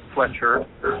sweatshirt,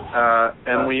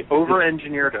 and we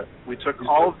over-engineered it. We took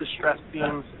all of the stress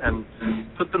themes and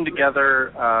put them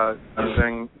together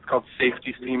using, it's called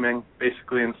safety seaming,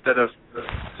 basically. Instead of,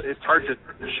 it's hard to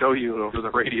show you over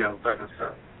the radio, but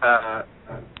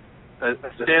a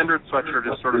standard sweatshirt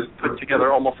is sort of put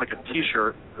together almost like a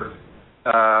T-shirt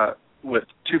with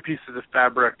two pieces of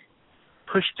fabric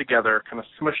pushed together, kind of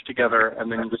smushed together,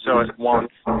 and then you sew it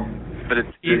once. But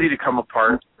it's easy to come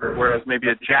apart, whereas maybe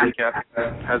a jacket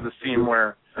has a seam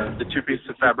where the two pieces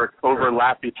of fabric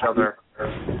overlap each other,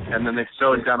 and then they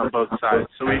sew it down on both sides.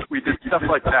 So we did stuff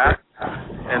like that,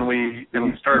 and we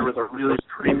started with a really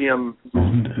premium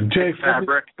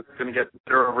fabric that's going to get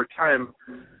better over time.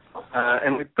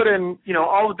 And we put in,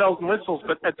 all the bells and whistles,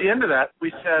 but at the end of that,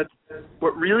 we said,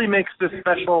 what really makes this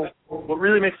special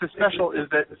is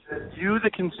that you, the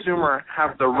consumer,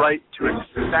 have the right to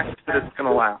expect that it's going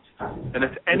to last. And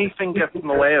if anything gets in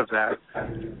the way of that,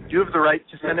 you have the right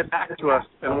to send it back to us,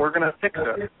 and we're going to fix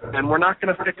it. And we're not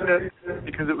going to fix it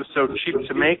because it was so cheap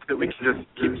to make that we can just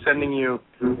keep sending you,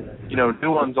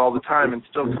 new ones all the time and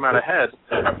still come out ahead.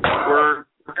 We're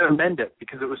going to mend it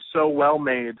because it was so well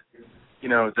made,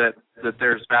 that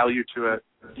there's value to it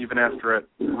even after it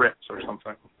rips or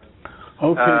something.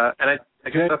 Okay. And I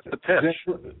guess that's the pitch.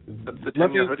 That's the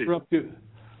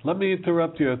Let me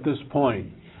interrupt you at this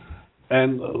point,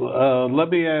 and let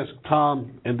me ask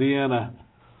Tom and Deanna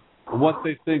what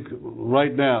they think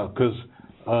right now, because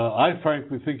I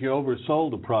frankly think you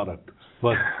oversold the product.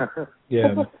 But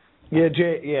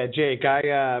Jake.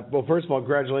 Well, first of all,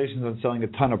 congratulations on selling a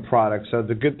ton of products. So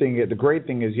the great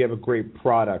thing is you have a great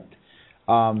product.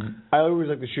 I always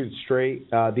like to shoot straight.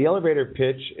 The elevator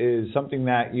pitch is something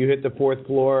that you hit the fourth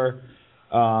floor,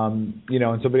 and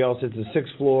somebody else hits the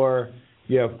sixth floor.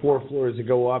 You have 4 floors to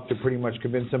go up to pretty much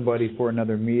convince somebody for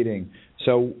another meeting.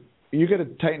 So you got to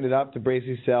tighten it up to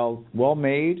basically sell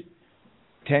well-made,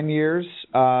 10 years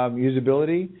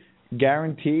usability,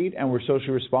 guaranteed, and we're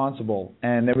socially responsible.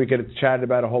 And then we could have chatted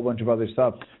about a whole bunch of other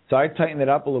stuff. So I tightened it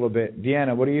up a little bit.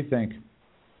 Deanna, what do you think?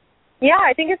 Yeah,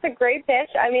 I think it's a great pitch.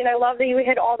 I mean, I love that you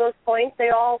hit all those points. They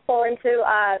all fall into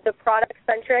the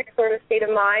product-centric sort of state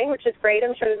of mind, which is great.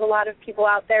 I'm sure there's a lot of people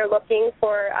out there looking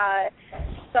for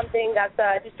something that's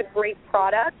just a great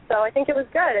product. So I think it was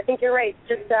good. I think you're right.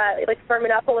 Just firm it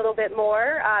up a little bit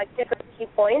more, get those key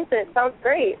points, and it sounds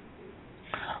great.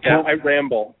 Yeah, I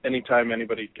ramble anytime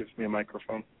anybody gives me a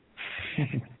microphone.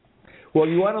 Well,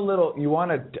 you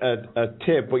want a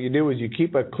tip. What you do is you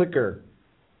keep a clicker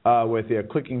with a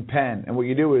clicking pen. And what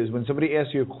you do is when somebody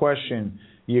asks you a question,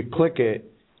 you click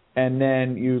it, and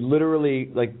then you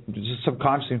literally, just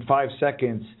subconsciously in 5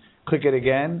 seconds, click it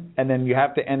again, and then you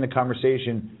have to end the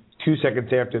conversation 2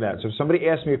 seconds after that. So if somebody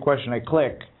asks me a question, I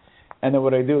click, and then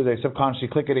what I do is I subconsciously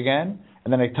click it again,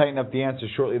 and then I tighten up the answer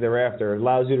shortly thereafter. It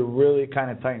allows you to really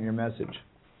kind of tighten your message.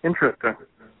 Interesting.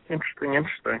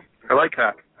 I like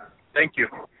that. Thank you.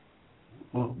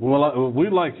 Well, we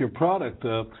like your product.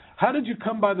 How did you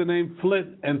come by the name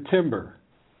Flint and Timber?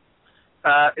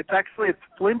 It's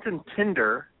Flint and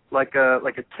Tinder, like a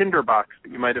Tinder box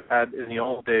that you might have had in the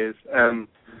old days. And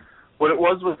what it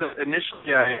was that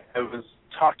initially I was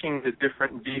talking to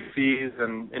different VCs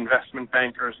and investment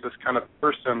bankers, this kind of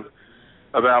person,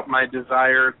 about my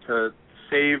desire to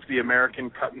save the American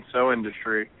cut and sew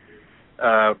industry.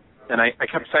 And I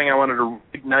kept saying I wanted to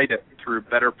reignite it through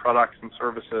better products and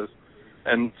services.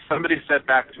 And somebody said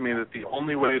back to me that the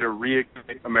only way to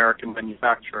reignite American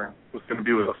manufacturing was going to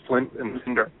be with a Flint and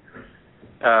Tinder.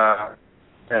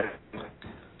 And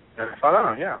I thought,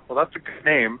 oh yeah, well that's a good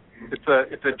name. It's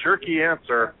a jerky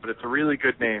answer, but it's a really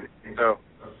good name. So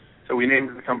we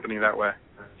named the company that way.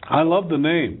 I love the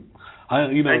name.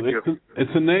 Thank you.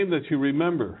 It's a name that you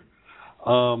remember.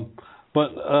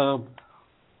 But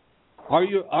are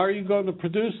you going to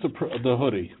produce the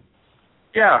hoodie?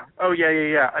 Yeah. Oh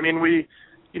yeah. I mean, we've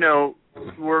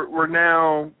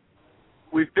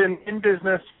been in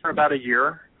business for about a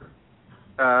year.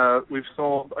 We've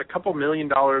sold a couple $1 million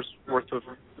worth of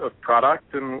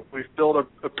product, and we've built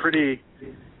a pretty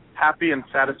happy and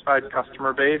satisfied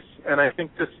customer base. And I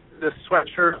think this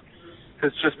sweatshirt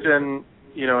has just been,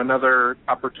 another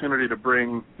opportunity to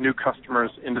bring new customers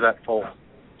into that fold.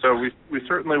 So we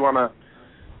certainly want to,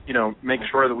 make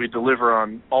sure that we deliver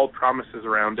on all promises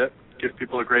around it, give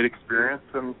people a great experience,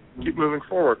 and keep moving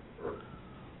forward.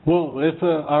 Well, if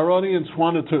our audience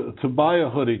wanted to buy a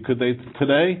hoodie, could they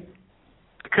today?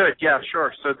 Could, yeah,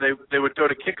 sure. So they would go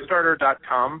to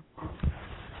Kickstarter.com,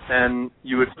 and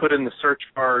you would put in the search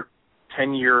bar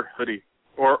 10-year hoodie.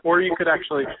 Or you could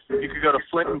go to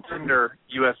Flint and Tinder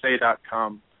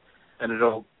USA.com, and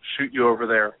it'll shoot you over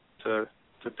there to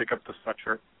pick up the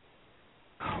sweatshirt.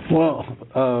 Well,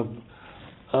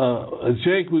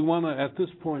 Jake, we want to, at this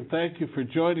point, thank you for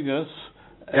joining us.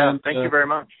 Yeah, thank you very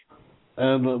much.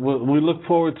 And we look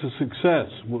forward to success.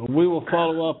 We will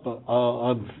follow up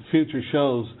on future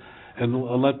shows and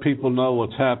let people know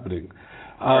what's happening.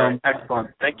 All right,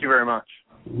 excellent. Thank you very much.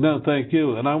 No, thank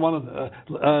you. And I want to,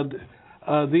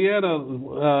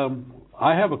 Deanna,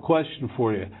 I have a question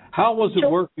for you. How was it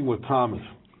working with Tom?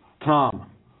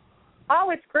 Oh,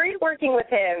 it's great working with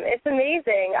him. It's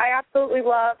amazing. I absolutely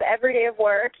love every day of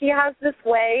work. He has this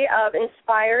way of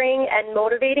inspiring and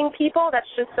motivating people that's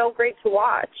just so great to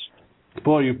watch.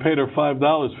 Boy, you paid her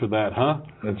 $5 for that, huh?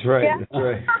 That's right. Yeah. That's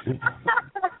right.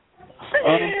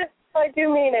 I do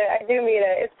mean it.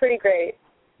 It's pretty great.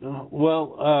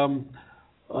 Tom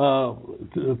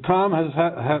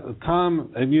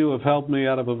and you have helped me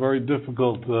out of a very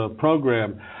difficult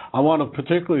program. I want to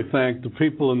particularly thank the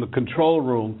people in the control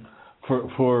room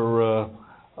for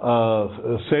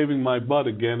saving my butt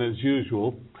again, as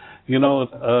usual.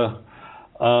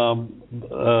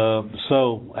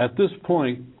 So at this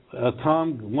point,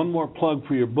 Tom, one more plug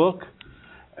for your book,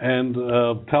 and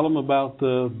tell them about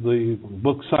the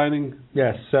book signing.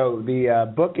 Yes, so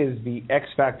the book is The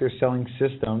X Factor Selling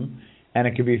System, and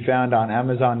it can be found on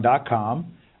Amazon.com,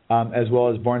 as well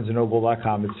as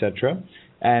BarnesandNoble.com, etc.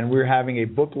 And we're having a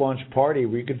book launch party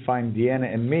where you can find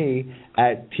Deanna and me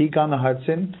at Teak on the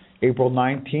Hudson, April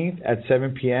 19th at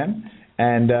 7 p.m.,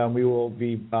 and we will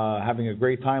be having a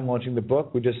great time launching the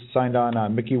book. We just signed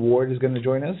on Mickey Ward is going to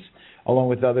join us, along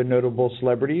with other notable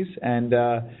celebrities, and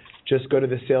just go to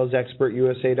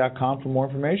thesalesexpertusa.com for more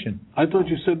information. I thought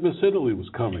you said Miss Italy was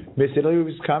coming. Miss Italy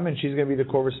was coming. She's going to be the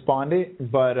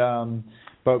correspondent, but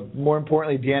more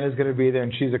importantly, Deanna's going to be there,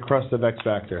 and she's a crust of X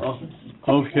Factor.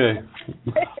 Okay.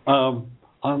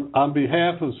 On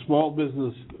behalf of Small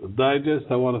Business Digest,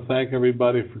 I want to thank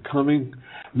everybody for coming.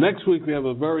 Next week we have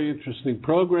a very interesting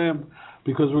program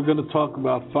because we're going to talk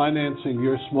about financing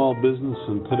your small business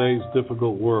in today's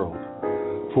difficult world.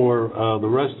 For the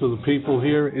rest of the people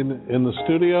here in the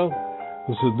studio,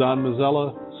 this is Don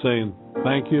Mazzella saying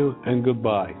thank you and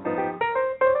goodbye.